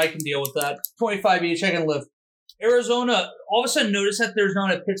about that. I can deal with that. 25 each. I can live. Arizona, all of a sudden notice that there's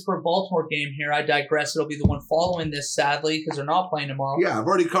not a Pittsburgh-Baltimore game here. I digress. It'll be the one following this, sadly, because they're not playing tomorrow. Yeah, I've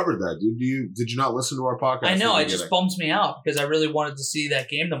already covered that, dude. Did you not listen to our podcast? I know. It just bums me out because I really wanted to see that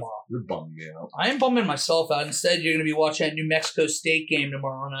game tomorrow. You're bumming me out. I am bumming myself out. Instead, you're going to be watching that New Mexico State game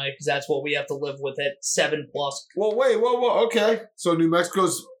tomorrow night because that's what we have to live with at 7+. Well, wait, whoa. Okay. So New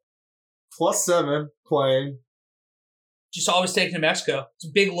Mexico's +7 playing. Just always take New Mexico. It's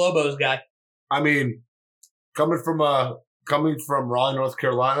a big Lobos guy. I mean, coming from Raleigh, North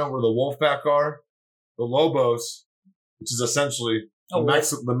Carolina, where the Wolfpack are, the Lobos, which is essentially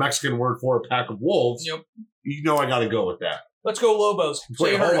the Mexican word for a pack of wolves. Yep. You know I got to go with that. Let's go Lobos.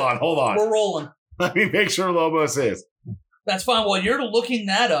 Wait, hold on. We're rolling. Let me make sure Lobos is. That's fine. While you're looking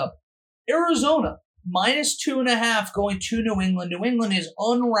that up, Arizona, -2.5 going to New England. New England is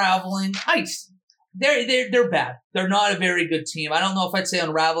unraveling. They're bad. They're not a very good team. I don't know if I'd say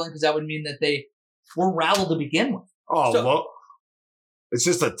unraveling because that would mean that they were raveled to begin with. Oh, it's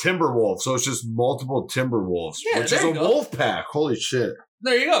just a Timberwolf, so it's just multiple Timberwolves, which is a wolf pack. Holy shit.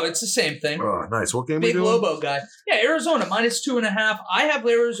 There you go. It's the same thing. Oh, nice. What game Big are we doing? Lobo guy. Yeah, Arizona, -2.5. I have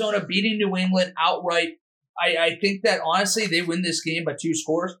Arizona beating New England outright. I think that, honestly, they win this game by 2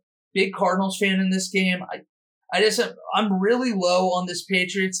 scores. Big Cardinals fan in this game. I'm really low on this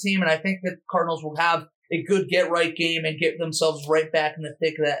Patriots team, and I think that the Cardinals will have a good get-right game and get themselves right back in the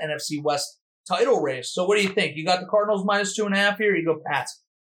thick of that NFC West title race. So what do you think? You got the Cardinals -2.5 here, or you go Pats?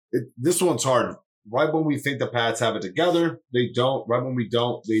 This one's hard. Right when we think the Pats have it together, they don't. Right when we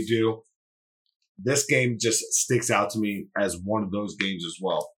don't, they do. This game just sticks out to me as one of those games as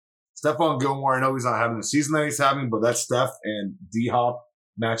well. Stephon Gilmore, I know he's not having the season that he's having, but that Steph and D-Hop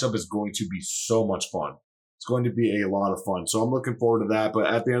matchup is going to be so much fun. It's going to be a lot of fun. So I'm looking forward to that. But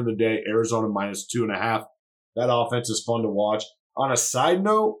at the end of the day, Arizona -2.5. That offense is fun to watch. On a side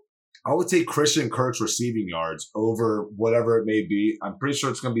note, I would take Christian Kirk's receiving yards over whatever it may be. I'm pretty sure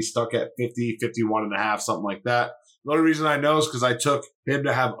it's going to be stuck at 50, 51.5, something like that. The only reason I know is because I took him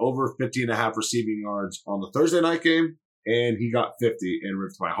to have over 50.5 receiving yards on the Thursday night game, and he got 50 and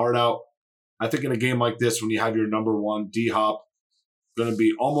ripped my heart out. I think in a game like this, when you have your number one D-Hop going to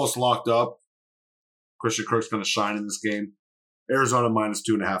be almost locked up, Christian Kirk's going to shine in this game. Arizona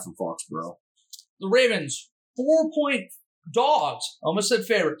 -2.5 in Foxborough. The Ravens, 4-point dogs. Almost said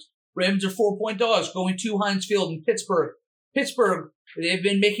favorites. Ravens are 4-point dogs going to Heinz Field in Pittsburgh. Pittsburgh, they've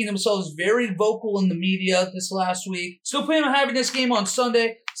been making themselves very vocal in the media this last week. Still planning on having this game on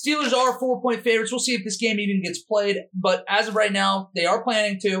Sunday. Steelers are 4-point favorites. We'll see if this game even gets played. But as of right now, they are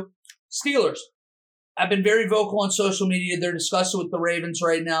planning to. Steelers have been very vocal on social media. They're discussing with the Ravens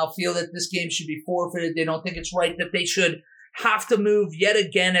right now, feel that this game should be forfeited. They don't think it's right that they should have to move yet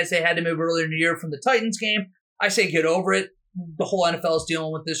again as they had to move earlier in the year from the Titans game. I say get over it. The whole NFL is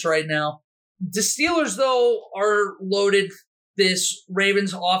dealing with this right now. The Steelers, though, are loaded. This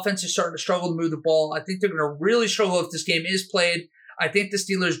Ravens offense is starting to struggle to move the ball. I think they're going to really struggle if this game is played. I think the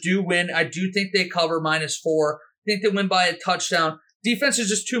Steelers do win. I do think they cover -4. I think they win by a touchdown. Defense is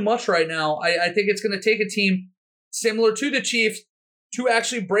just too much right now. I think it's going to take a team similar to the Chiefs to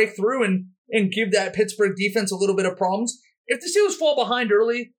actually break through and give that Pittsburgh defense a little bit of problems. If the Steelers fall behind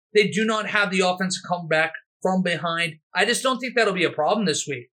early, they do not have the offense to come back from behind. I just don't think that'll be a problem this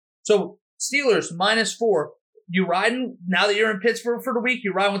week. So Steelers -4. You riding, now that you're in Pittsburgh for the week,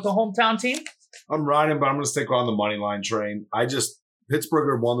 you riding with the hometown team? I'm riding, but I'm going to stick on the money line train. Pittsburgh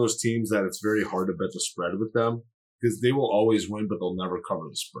are one of those teams that it's very hard to bet the spread with them because they will always win, but they'll never cover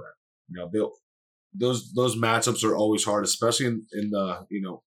the spread. Those matchups are always hard, especially in the,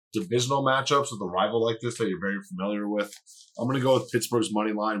 divisional matchups with a rival like this that you're very familiar with. I'm going to go with Pittsburgh's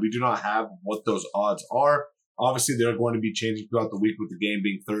money line. We do not have what those odds are. Obviously, they're going to be changing throughout the week with the game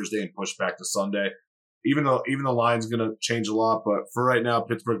being Thursday and pushed back to Sunday. Even the line's going to change a lot, but for right now,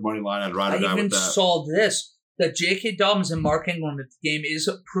 Pittsburgh money line, I'd ride or die with that. I even saw this, that J.K. Dobbins and Mark Ingram, if the game is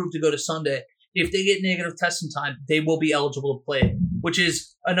approved to go to Sunday, if they get negative testing time, they will be eligible to play, which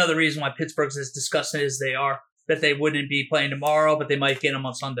is another reason why Pittsburgh's as disgusting as they are, that they wouldn't be playing tomorrow, but they might get them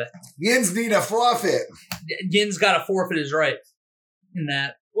on Sunday. Yins need a forfeit. Yins got a forfeit is right in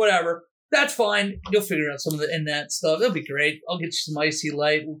that. Whatever. That's fine. You'll figure out some of the in that stuff. That'll be great. I'll get you some icy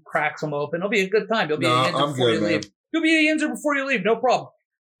light. We'll crack some open. It'll be a good time. You'll be a Yinzer before you leave. You'll be a Yinzer before you leave. No problem.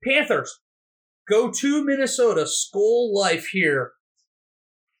 Panthers go to Minnesota. Skull Life here.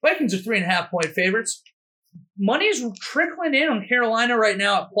 Vikings are 3.5-point favorites. Money's trickling in on Carolina right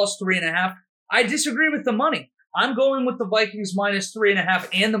now at +3.5. I disagree with the money. I'm going with the Vikings -3.5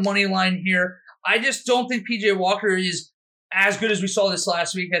 and the money line here. I just don't think PJ Walker is as good as we saw this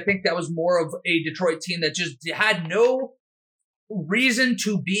last week. I think that was more of a Detroit team that just had no reason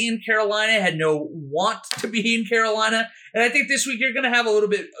to be in Carolina, had no want to be in Carolina. And I think this week you're going to have a little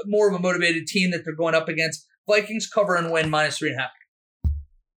bit more of a motivated team that they're going up against. Vikings cover and win -3.5.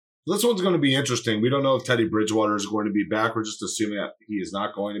 This one's going to be interesting. We don't know if Teddy Bridgewater is going to be back. We're just assuming that he is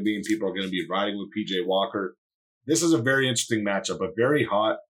not going to be, and people are going to be riding with PJ Walker. This is a very interesting matchup, a very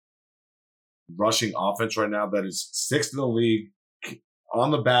hot rushing offense right now that is 6th in the league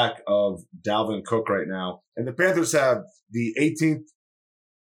on the back of Dalvin Cook right now. And the Panthers have the 18th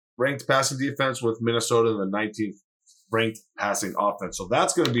ranked passing defense with Minnesota and the 19th ranked passing offense. So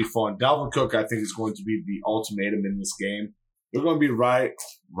that's going to be fun. Dalvin Cook, I think, is going to be the ultimatum in this game. They're going to be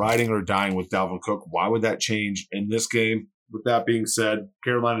riding or dying with Dalvin Cook. Why would that change in this game? With that being said,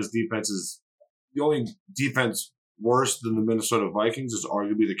 Carolina's defense is the only defense worse than the Minnesota Vikings is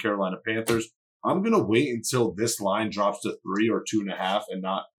arguably the Carolina Panthers. I'm going to wait until this line drops to 3 or 2.5 and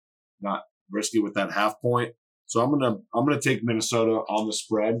not risk it with that half point. So I'm going to take Minnesota on the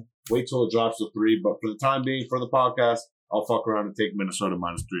spread. Wait till it drops to 3. But for the time being, for the podcast, I'll fuck around and take Minnesota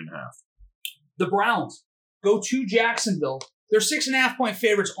 -3.5. The Browns go to Jacksonville. They're 6.5-point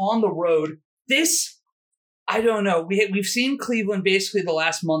favorites on the road. This, I don't know. We've seen Cleveland basically the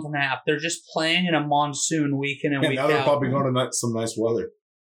last month and a half. They're just playing in a monsoon week in and week out. Now they're probably going to some nice weather.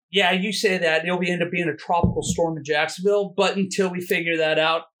 Yeah, you say that. It'll end up being a tropical storm in Jacksonville. But until we figure that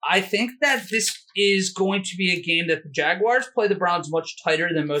out, I think that this is going to be a game that the Jaguars play the Browns much tighter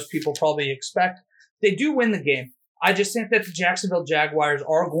than most people probably expect. They do win the game. I just think that the Jacksonville Jaguars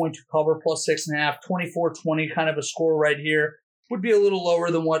are going to cover +6.5, 24-20 kind of a score right here. Would be a little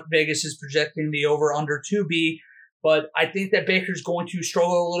lower than what Vegas is projecting the over-under to be. But I think that Baker's going to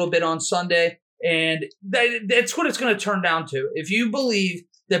struggle a little bit on Sunday. And that's what it's going to turn down to. If you believe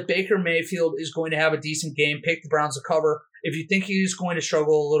that Baker Mayfield is going to have a decent game, pick the Browns to cover. If you think he's going to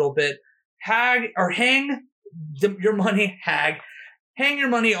struggle a little bit, hang your money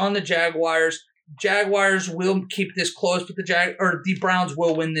on the Jaguars. Jaguars will keep this close, but the Browns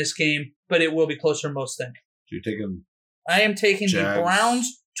will win this game, but it will be closer than most think. So you're taking? I am taking the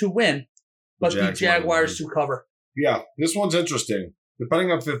Browns to win, but the Jaguars to cover. Yeah, this one's interesting.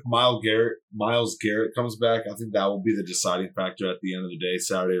 Depending on if Myles Garrett comes back, I think that will be the deciding factor at the end of the day,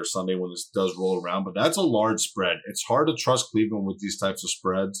 Saturday or Sunday when this does roll around. But that's a large spread. It's hard to trust Cleveland with these types of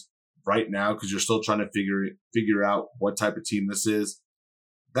spreads right now because you're still trying to figure out what type of team this is.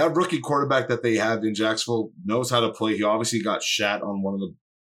 That rookie quarterback that they have in Jacksonville knows how to play. He obviously got shat on one of the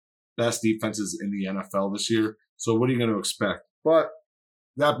best defenses in the NFL this year. So what are you going to expect? But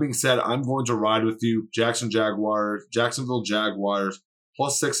that being said, I'm going to ride with you. Jacksonville Jaguars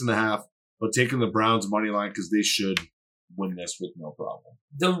 +6.5, but taking the Browns money line because they should win this with no problem.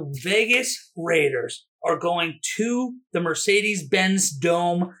 The Vegas Raiders are going to the Mercedes-Benz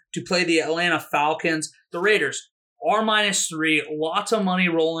Dome to play the Atlanta Falcons. The Raiders are -3. Lots of money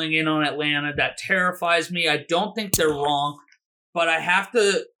rolling in on Atlanta. That terrifies me. I don't think they're wrong, but I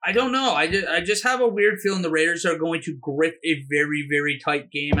don't know. I just have a weird feeling the Raiders are going to grit a very, very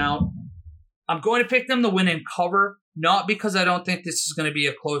tight game out. I'm going to pick them to win and cover, not because I don't think this is going to be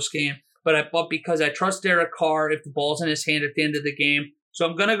a close game, but because I trust Derek Carr if the ball's in his hand at the end of the game. So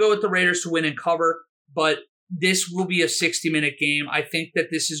I'm going to go with the Raiders to win and cover, but this will be a 60-minute game. I think that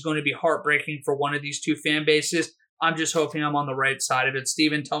this is going to be heartbreaking for one of these two fan bases. I'm just hoping I'm on the right side of it.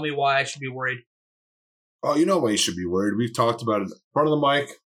 Steven, tell me why I should be worried. Oh, you know why you should be worried. We've talked about it in front of the mic,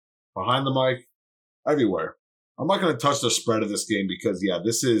 behind the mic, everywhere. I'm not going to touch the spread of this game because, yeah,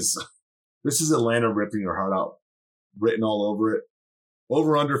 this is Atlanta ripping your heart out, written all over it.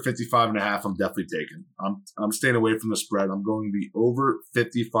 Over under 55.5, I'm definitely taking. I'm staying away from the spread. I'm going the over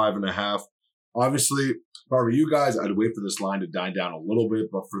 55.5. Obviously, if I were you guys, I'd wait for this line to die down a little bit,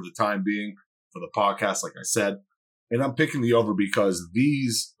 but for the time being, for the podcast, like I said, and I'm picking the over because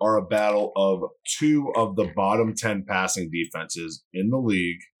these are a battle of two of the bottom 10 passing defenses in the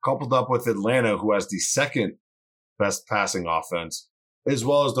league, coupled up with Atlanta, who has the second best passing offense, as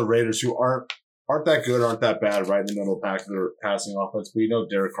well as the Raiders, who aren't that good, aren't that bad, right in the middle of their passing offense. But you know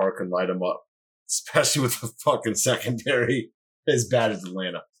Derek Carr can light them up, especially with the fucking secondary as bad as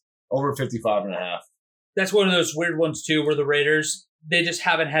Atlanta. Over 55.5. That's one of those weird ones, too, where the Raiders, they just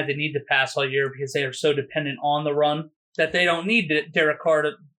haven't had the need to pass all year because they are so dependent on the run that they don't need Derek Carr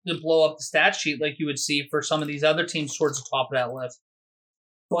to blow up the stat sheet like you would see for some of these other teams towards the top of that list.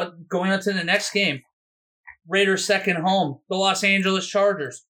 But going on to the next game, Raiders' second home, the Los Angeles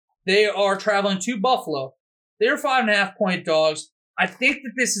Chargers. They are traveling to Buffalo. They're 5.5-point dogs. I think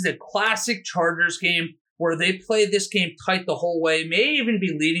that this is a classic Chargers game where they play this game tight the whole way, may even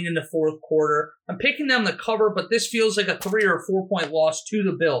be leading in the fourth quarter. I'm picking them to cover, but this feels like a 3 or 4 point loss to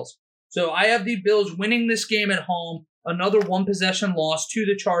the Bills. So I have the Bills winning this game at home Another one-possession loss to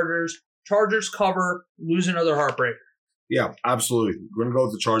the Chargers. Chargers cover, lose another heartbreak. Yeah, absolutely. We're going to go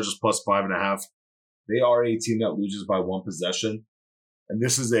with the Chargers plus 5.5. They are a team that loses by one possession. And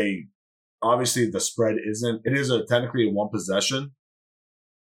this is obviously the spread technically a one possession,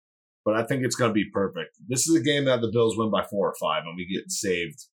 but I think it's going to be perfect. This is a game that the Bills win by 4 or 5 and we get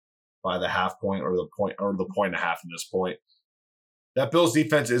saved by the half point or the point and a half at this point. That Bills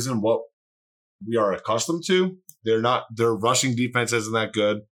defense isn't what we are accustomed to. Their rushing defense isn't that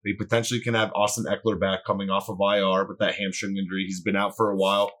good. They potentially can have Austin Eckler back coming off of IR with that hamstring injury. He's been out for a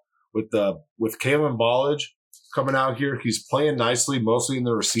while. With Kalen Ballage coming out here, he's playing nicely, mostly in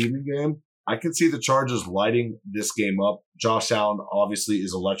the receiving game. I can see the Chargers lighting this game up. Josh Allen obviously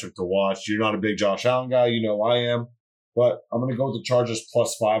is electric to watch. You're not a big Josh Allen guy. You know I am. But I'm going to go with the Chargers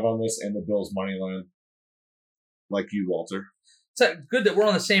plus 5 on this and the Bills money line. Like you, Walter. It's good that we're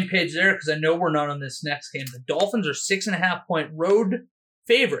on the same page there because I know we're not on this next game. The Dolphins are 6.5-point road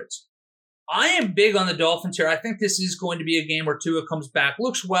favorites. I am big on the Dolphins here. I think this is going to be a game where Tua comes back,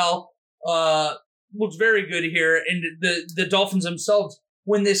 looks well, looks very good here, and the Dolphins themselves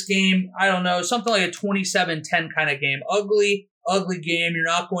win this game. I don't know, something like a 27-10 kind of game. Ugly game. You're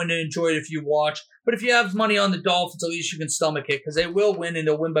not going to enjoy it if you watch. But if you have money on the Dolphins, at least you can stomach it because they will win, and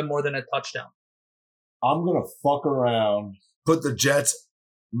they'll win by more than a touchdown. I'm going to fuck around. Put the Jets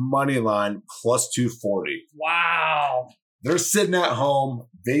money line plus 240. Wow. They're sitting at home.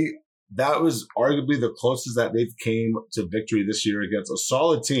 That was arguably the closest that they've came to victory this year against a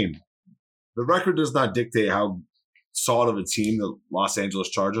solid team. The record does not dictate how solid of a team the Los Angeles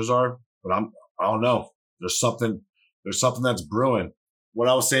Chargers are, but I don't know. There's something that's brewing. What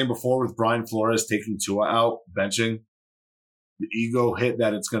I was saying before with Brian Flores taking Tua out, benching, the ego hit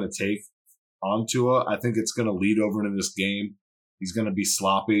that it's going to take on Tua, I think it's going to lead over into this game. He's going to be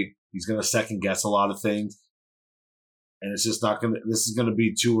sloppy. He's going to second guess a lot of things. And it's just not going to, this is going to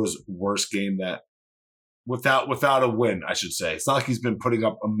be Tua's worst game that without a win, I should say. It's not like he's been putting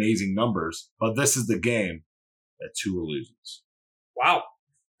up amazing numbers, but this is the game that Tua loses. Wow.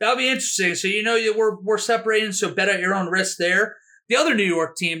 That'll be interesting. So, we're separating, so bet at your own risk there. The other New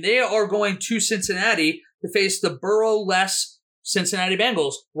York team, they are going to Cincinnati to face the Burrow-less Cincinnati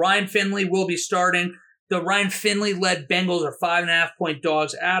Bengals. Ryan Finley will be starting. The Ryan Finley-led Bengals are 5.5-point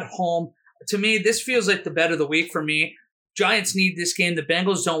dogs at home. To me, this feels like the bet of the week for me. Giants need this game. The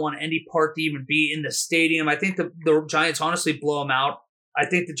Bengals don't want any part to even be in the stadium. I think the Giants honestly blow them out. I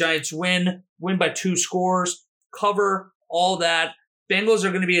think the Giants win by 2 scores, cover, all that. Bengals are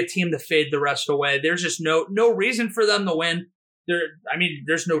going to be a team to fade the rest away. There's just no reason for them to win.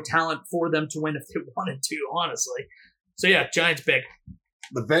 There's no talent for them to win if they wanted to, honestly. So, yeah, Giants big.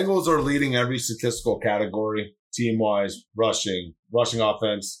 The Bengals are leading every statistical category, team-wise, rushing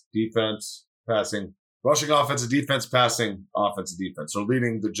offense, defense, passing. Rushing offensive defense, passing offensive defense. They're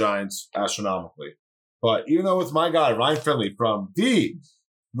leading the Giants astronomically. But even though it's my guy, Ryan Finley from the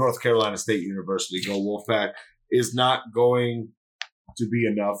North Carolina State University, go Wolfpack, is not going to be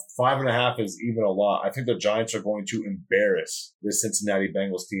enough. 5.5 is even a lot. I think the Giants are going to embarrass this Cincinnati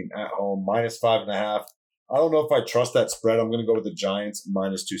Bengals team at home. Minus 5.5. I don't know if I trust that spread. I'm going to go with the Giants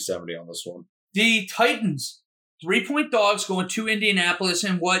minus 270 on this one. The Titans, 3-point dogs going to Indianapolis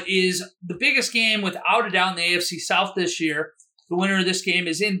in what is the biggest game without a doubt in the AFC South this year. The winner of this game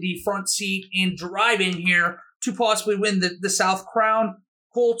is in the front seat and driving here to possibly win the South crown.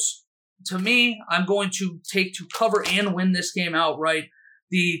 Colts, to me, I'm going to take to cover and win this game outright.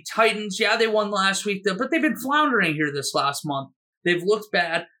 The Titans, yeah, they won last week, but they've been floundering here this last month. They've looked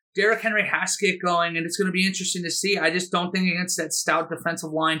bad. Derrick Henry has to get going, and it's going to be interesting to see. I just don't think against that stout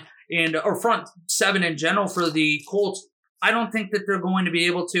defensive line or front seven in general for the Colts, I don't think that they're going to be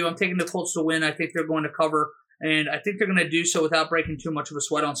able to. I'm taking the Colts to win. I think they're going to cover, and I think they're going to do so without breaking too much of a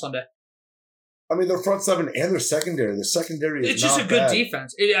sweat on Sunday. I mean, their front seven and their secondary. The secondary is it's just not a good bad.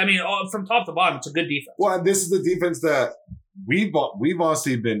 defense. From top to bottom, it's a good defense. Well, and this is the defense that we've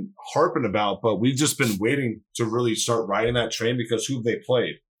honestly been harping about, but we've just been waiting to really start riding that train because who they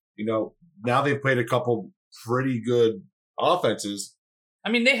played. Now they've played a couple pretty good offenses. I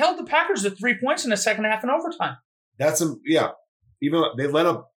mean, they held the Packers to 3 points in the second half in overtime. Even they let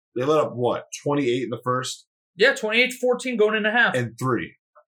up what, 28 in the first? Yeah, 28-14 going into half. And 3.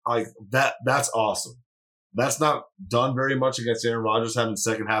 Like that's awesome. That's not done very much against Aaron Rodgers having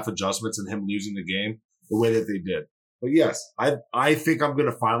second half adjustments and him losing the game the way that they did. But yes, I think I'm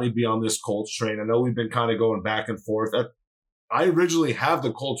going to finally be on this Colts train. I know we've been kind of going back and forth. I originally have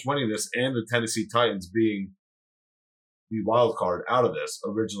the Colts winning this and the Tennessee Titans being the wild card out of this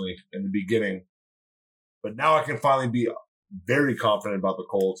originally in the beginning. But now I can finally be very confident about the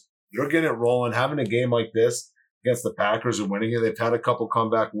Colts. They're getting it rolling. Having a game like this, against the Packers and winning it. They've had a couple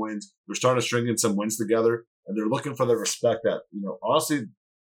comeback wins. They're starting to string in some wins together, and they're looking for the respect that, honestly,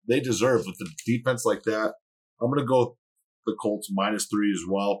 they deserve with the defense like that. I'm going to go the Colts -3 as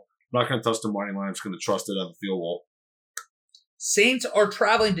well. I'm not going to touch the money line. I'm just going to trust it at the field goal. Saints are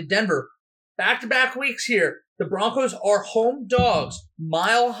traveling to Denver. Back-to-back weeks here. The Broncos are home dogs,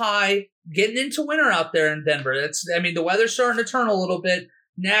 mile high, getting into winter out there in Denver. The weather's starting to turn a little bit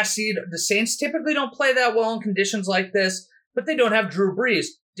nasty. The Saints typically don't play that well in conditions like this, but they don't have Drew Brees.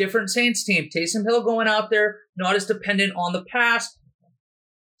 Different Saints team. Taysom Hill going out there, not as dependent on the pass.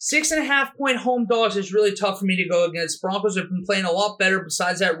 6.5-point home dogs is really tough for me to go against. Broncos have been playing a lot better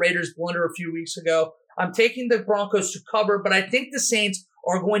besides that Raiders blunder a few weeks ago. I'm taking the Broncos to cover, but I think the Saints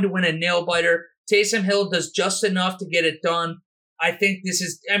are going to win a nail-biter. Taysom Hill does just enough to get it done. I think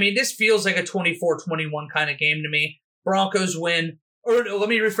this feels like a 24-21 kind of game to me. Broncos win. Or let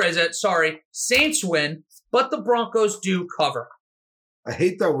me rephrase that. Sorry. Saints win, but the Broncos do cover. I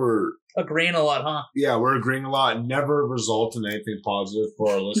hate that we're agreeing a lot, huh? Yeah, we're agreeing a lot. It never results in anything positive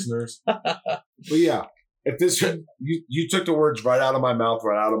for our listeners. But yeah, if this you took the words right out of my mouth,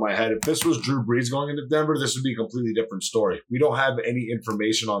 right out of my head. If this was Drew Brees going into Denver, this would be a completely different story. We don't have any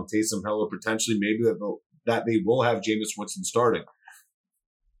information on Taysom Hill or potentially maybe that they will have Jameis Winston starting.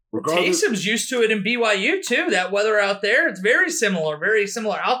 Taysom's used to it in BYU too. That weather out there, it's very similar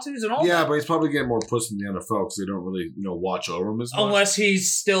altitudes and all. Yeah, that. But he's probably getting more puss in the NFL because they don't really, watch over him as much. Unless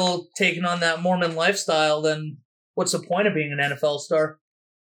he's still taking on that Mormon lifestyle, then what's the point of being an NFL star?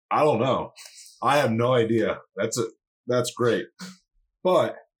 I don't know. I have no idea. That's great.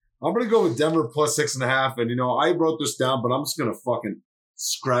 But I'm gonna go with Denver +6.5. And I wrote this down, but I'm just gonna fucking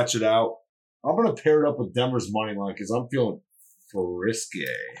scratch it out. I'm gonna pair it up with Denver's money line because I'm feeling frisky.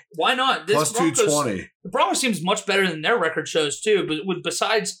 Why not? This +220. The Broncos seems much better than their record shows too. But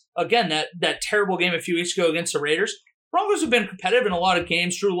besides, again, that terrible game a few weeks ago against the Raiders, Broncos have been competitive in a lot of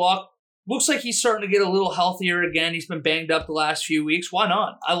games. Drew Lock looks like he's starting to get a little healthier again. He's been banged up the last few weeks. Why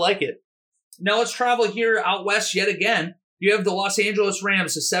not? I like it. Now let's travel here out west yet again. You have the Los Angeles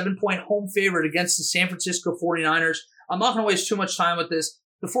Rams, a 7-point home favorite against the San Francisco 49ers. I'm not going to waste too much time with this.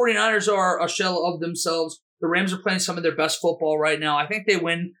 The 49ers are a shell of themselves. The Rams are playing some of their best football right now. I think they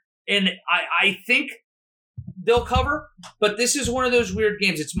win, and I think they'll cover, but this is one of those weird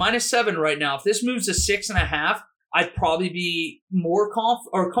games. It's -7 right now. If this moves to 6.5, I'd probably be more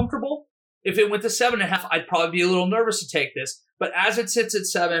comfortable. If it went to 7.5, I'd probably be a little nervous to take this. But as it sits at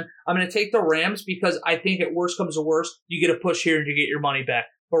 7, I'm going to take the Rams because I think at worst comes to worst, you get a push here and you get your money back.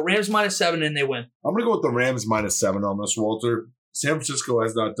 But Rams -7 and they win. I'm going to go with the Rams -7 on this, Walter. San Francisco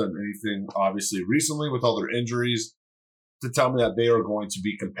has not done anything, obviously, recently with all their injuries to tell me that they are going to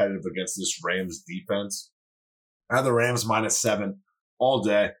be competitive against this Rams defense. I have the Rams -7 all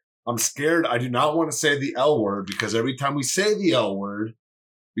day. I'm scared. I do not want to say the L word because every time we say the L word,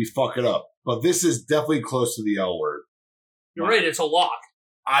 we fuck it up. But this is definitely close to the L word. You're right. It's a lock.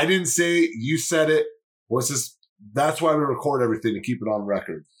 I didn't say it. You said it. That's why we record everything, to keep it on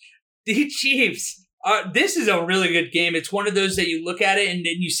record. The Chiefs. This is a really good game. It's one of those that you look at it and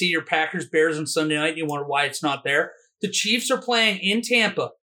then you see your Packers-Bears on Sunday night and you wonder why it's not there. The Chiefs are playing in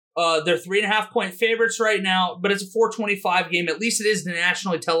Tampa. They're 3.5-point favorites right now, but it's a 4:25 game. At least it is the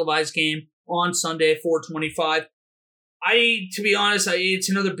nationally televised game on Sunday, 4:25. To be honest, it's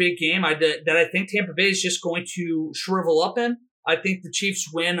another big game that I think Tampa Bay is just going to shrivel up in. I think the Chiefs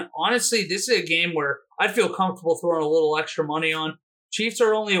win. Honestly, this is a game where I'd feel comfortable throwing a little extra money on. Chiefs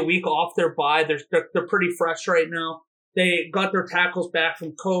are only a week off their bye. They're pretty fresh right now. They got their tackles back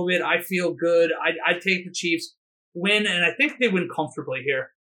from COVID. I feel good. I'd take the Chiefs win, and I think they win comfortably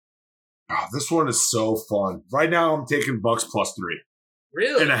here. Oh, this one is so fun. Right now, I'm taking Bucks +3.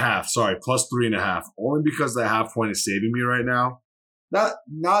 Really? +3.5. Sorry, +3.5. Only because the half point is saving me right now.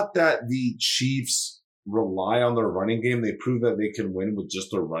 Not that the Chiefs rely on their running game. They prove that they can win with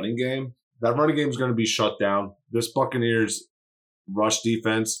just their running game. That running game is going to be shut down. This Buccaneers rush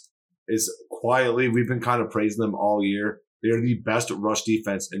defense is quietly, we've been kind of praising them all year. They're the best rush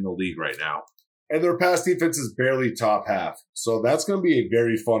defense in the league right now. And their pass defense is barely top half. So that's going to be a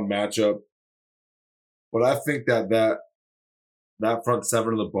very fun matchup. But I think that front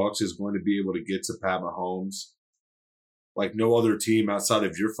seven of the Bucs is going to be able to get to Pat Mahomes like no other team outside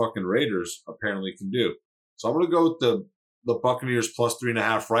of your fucking Raiders apparently can do. So I'm going to go with the Buccaneers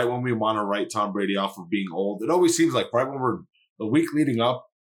 +3.5 right when we want to write Tom Brady off for being old. It always seems like right when we're the week leading up,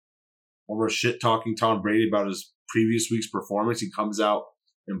 when we're shit-talking Tom Brady about his previous week's performance, he comes out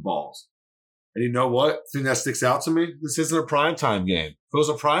and balls. And you know what? The thing that sticks out to me, this isn't a primetime game. If it was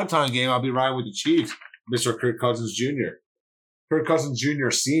a primetime game, I'd be riding with the Chiefs, Mr. Kirk Cousins Jr. Kirk Cousins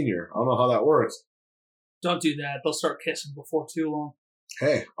Jr. Sr. I don't know how that works. Don't do that. They'll start kissing before too long.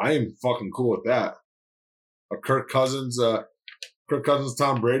 Hey, I am fucking cool with that. A Kirk Cousins,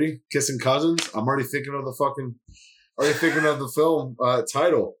 Tom Brady kissing Cousins. I'm already thinking of the film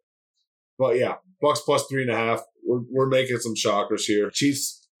title. But yeah, Bucks plus 3.5. We're making some shockers here.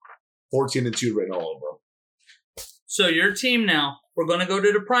 Chiefs 14-2 written all over them. So your team now. We're going to go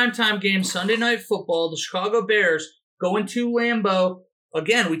to the primetime game, Sunday Night Football. The Chicago Bears going to Lambeau.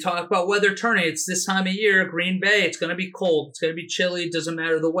 Again, we talk about weather turning. It's this time of year. Green Bay, it's going to be cold. It's going to be chilly. It doesn't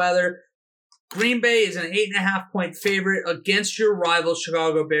matter the weather. Green Bay is an 8.5-point favorite against your rival,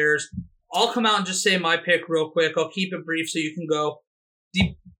 Chicago Bears. I'll come out and just say my pick real quick. I'll keep it brief so you can go.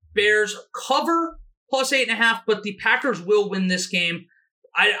 The Bears cover plus 8.5, but the Packers will win this game.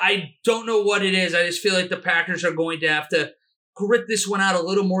 I don't know what it is. I just feel like the Packers are going to have to grit this one out a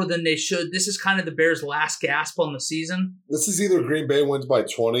little more than they should. This is kind of the Bears' last gasp on the season. This is either Green Bay wins by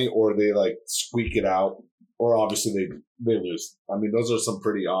 20 or they squeak it out, or obviously they lose. I mean, those are some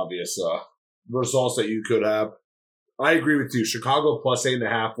pretty obvious results that you could have. I agree with you. Chicago plus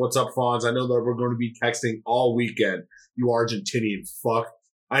 8.5. What's up, Fonz? I know that we're going to be texting all weekend. You Argentinian fuck.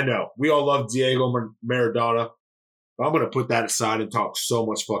 I know. We all love Diego Maradona. But I'm going to put that aside and talk so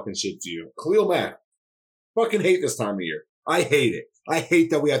much fucking shit to you. Khalil Mack. Fucking hate this time of year. I hate it. I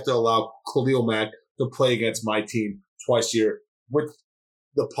hate that we have to allow Khalil Mack to play against my team twice a year with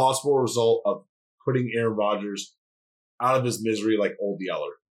the possible result of putting Aaron Rodgers out of his misery like Old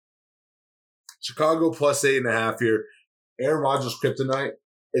Yeller. Chicago plus 8.5 here. Aaron Rodgers' kryptonite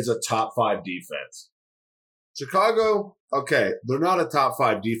is a top 5 defense. Chicago, okay, they're not a top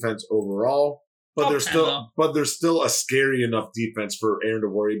 5 defense overall, but they're still a scary enough defense for Aaron to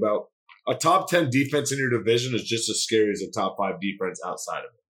worry about. A top 10 defense in your division is just as scary as a top 5 defense outside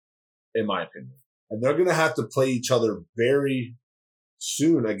of it, in my opinion. And they're going to have to play each other very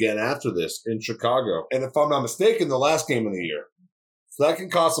soon again after this in Chicago. And if I'm not mistaken, the last game of the year. So that can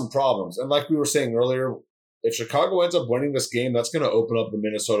cause some problems. And like we were saying earlier, if Chicago ends up winning this game, that's going to open up the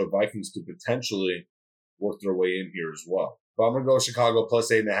Minnesota Vikings to potentially work their way in here as well. But I'm going to go Chicago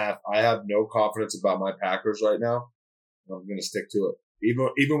plus 8.5. I have no confidence about my Packers right now. I'm going to stick to it.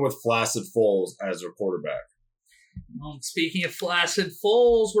 Even with Flaccid Foles as their quarterback. Well, speaking of Flaccid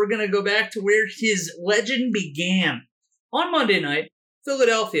Foles, we're going to go back to where his legend began. On Monday night,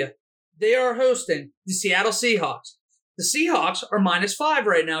 Philadelphia, they are hosting the Seattle Seahawks. The Seahawks are -5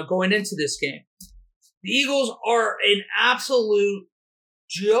 right now going into this game. The Eagles are an absolute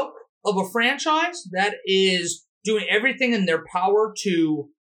joke of a franchise that is doing everything in their power to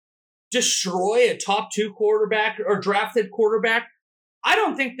destroy a top 2 quarterback or drafted quarterback. I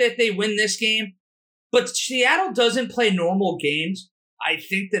don't think that they win this game, but Seattle doesn't play normal games. I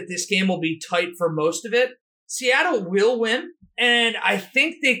think that this game will be tight for most of it. Seattle will win, and I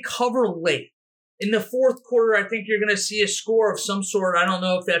think they cover late. In the fourth quarter, I think you're going to see a score of some sort. I don't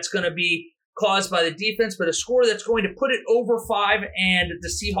know if that's going to be caused by the defense, but a score that's going to put it over 5, and the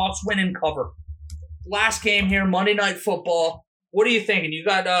Seahawks win and cover. Last game here, Monday Night Football. What are you thinking? You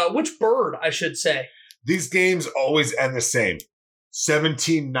got which bird, I should say? These games always end the same.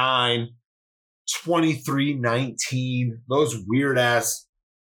 17-9, 23-19. Those weird-ass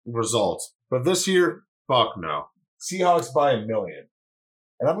results. But this year, fuck no. Seahawks by 1 million.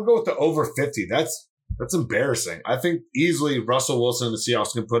 And I'm going to go with the over 50. That's embarrassing. I think easily Russell Wilson and the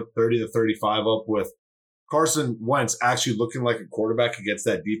Seahawks can put 30 to 35 up with Carson Wentz actually looking like a quarterback against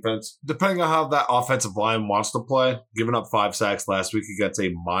that defense. Depending on how that offensive line wants to play, giving up 5 sacks last week against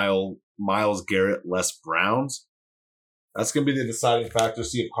a Myles Garrett-less Browns. That's going to be the deciding factor.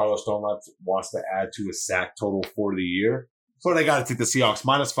 See if Carlos Dunlap wants to add to his sack total for the year. But I got to take the Seahawks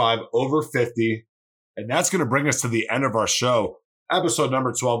 -5, over 50. And that's going to bring us to the end of our show. Episode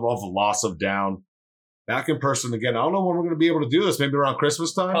number 12 of Loss of Down. Back in person again. I don't know when we're going to be able to do this. Maybe around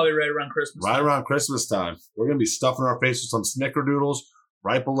Christmas time? Probably right around Christmas time. Right around Christmas time. We're going to be stuffing our face with some snickerdoodles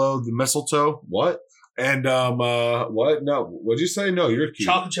right below the mistletoe. What? And, what? No. What'd you say? No, you're cute.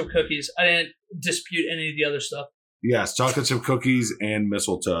 Chocolate chip cookies. I didn't dispute any of the other stuff. Yes, chocolate chip cookies and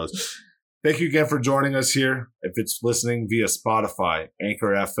mistletoes. Thank you again for joining us here. If it's listening via Spotify,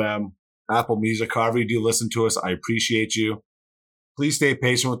 Anchor FM, Apple Music, however you do listen to us, I appreciate you. Please stay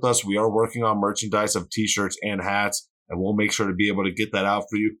patient with us. We are working on merchandise of t-shirts and hats, and we'll make sure to be able to get that out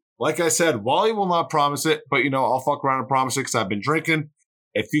for you. Like I said, Wally will not promise it, but, I'll fuck around and promise it because I've been drinking.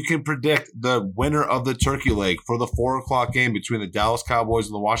 If you can predict the winner of the turkey leg for the 4 o'clock game between the Dallas Cowboys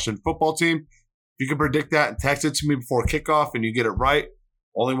and the Washington football team, if you can predict that and text it to me before kickoff and you get it right,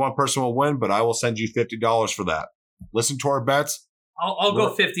 only one person will win, but I will send you $50 for that. Listen to our bets. I'll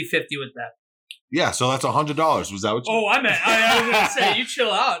go 50-50 with that. Yeah, so that's $100. Was that what you Oh, I meant, I was going to say, you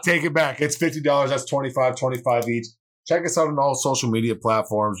chill out. Take it back. It's $50. That's $25 each. Check us out on all social media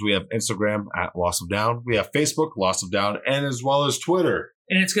platforms. We have Instagram at Loss of Down. We have Facebook, Loss of Down, and as well as Twitter.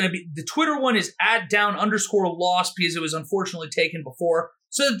 And it's going to be, the Twitter one is @down_loss because it was unfortunately taken before.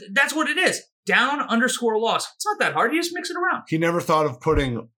 So that's what it is. _loss. It's not that hard. You just mix it around. He never thought of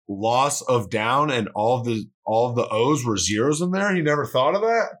putting loss of down and all of the O's were zeros in there. He never thought of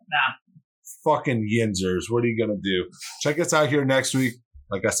that? Nah. Fucking yinzers. What are you going to do? Check us out here next week.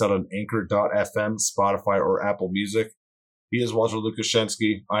 Like I said, on Anchor.fm, Spotify, or Apple Music. He is Walter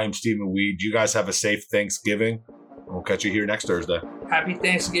Lukashensky. I am Stephen Weed. You guys have a safe Thanksgiving. We'll catch you here next Thursday. Happy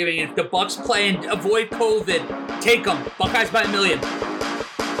Thanksgiving. If the Bucks play and avoid COVID, take them. Buckeyes by 1,000,000.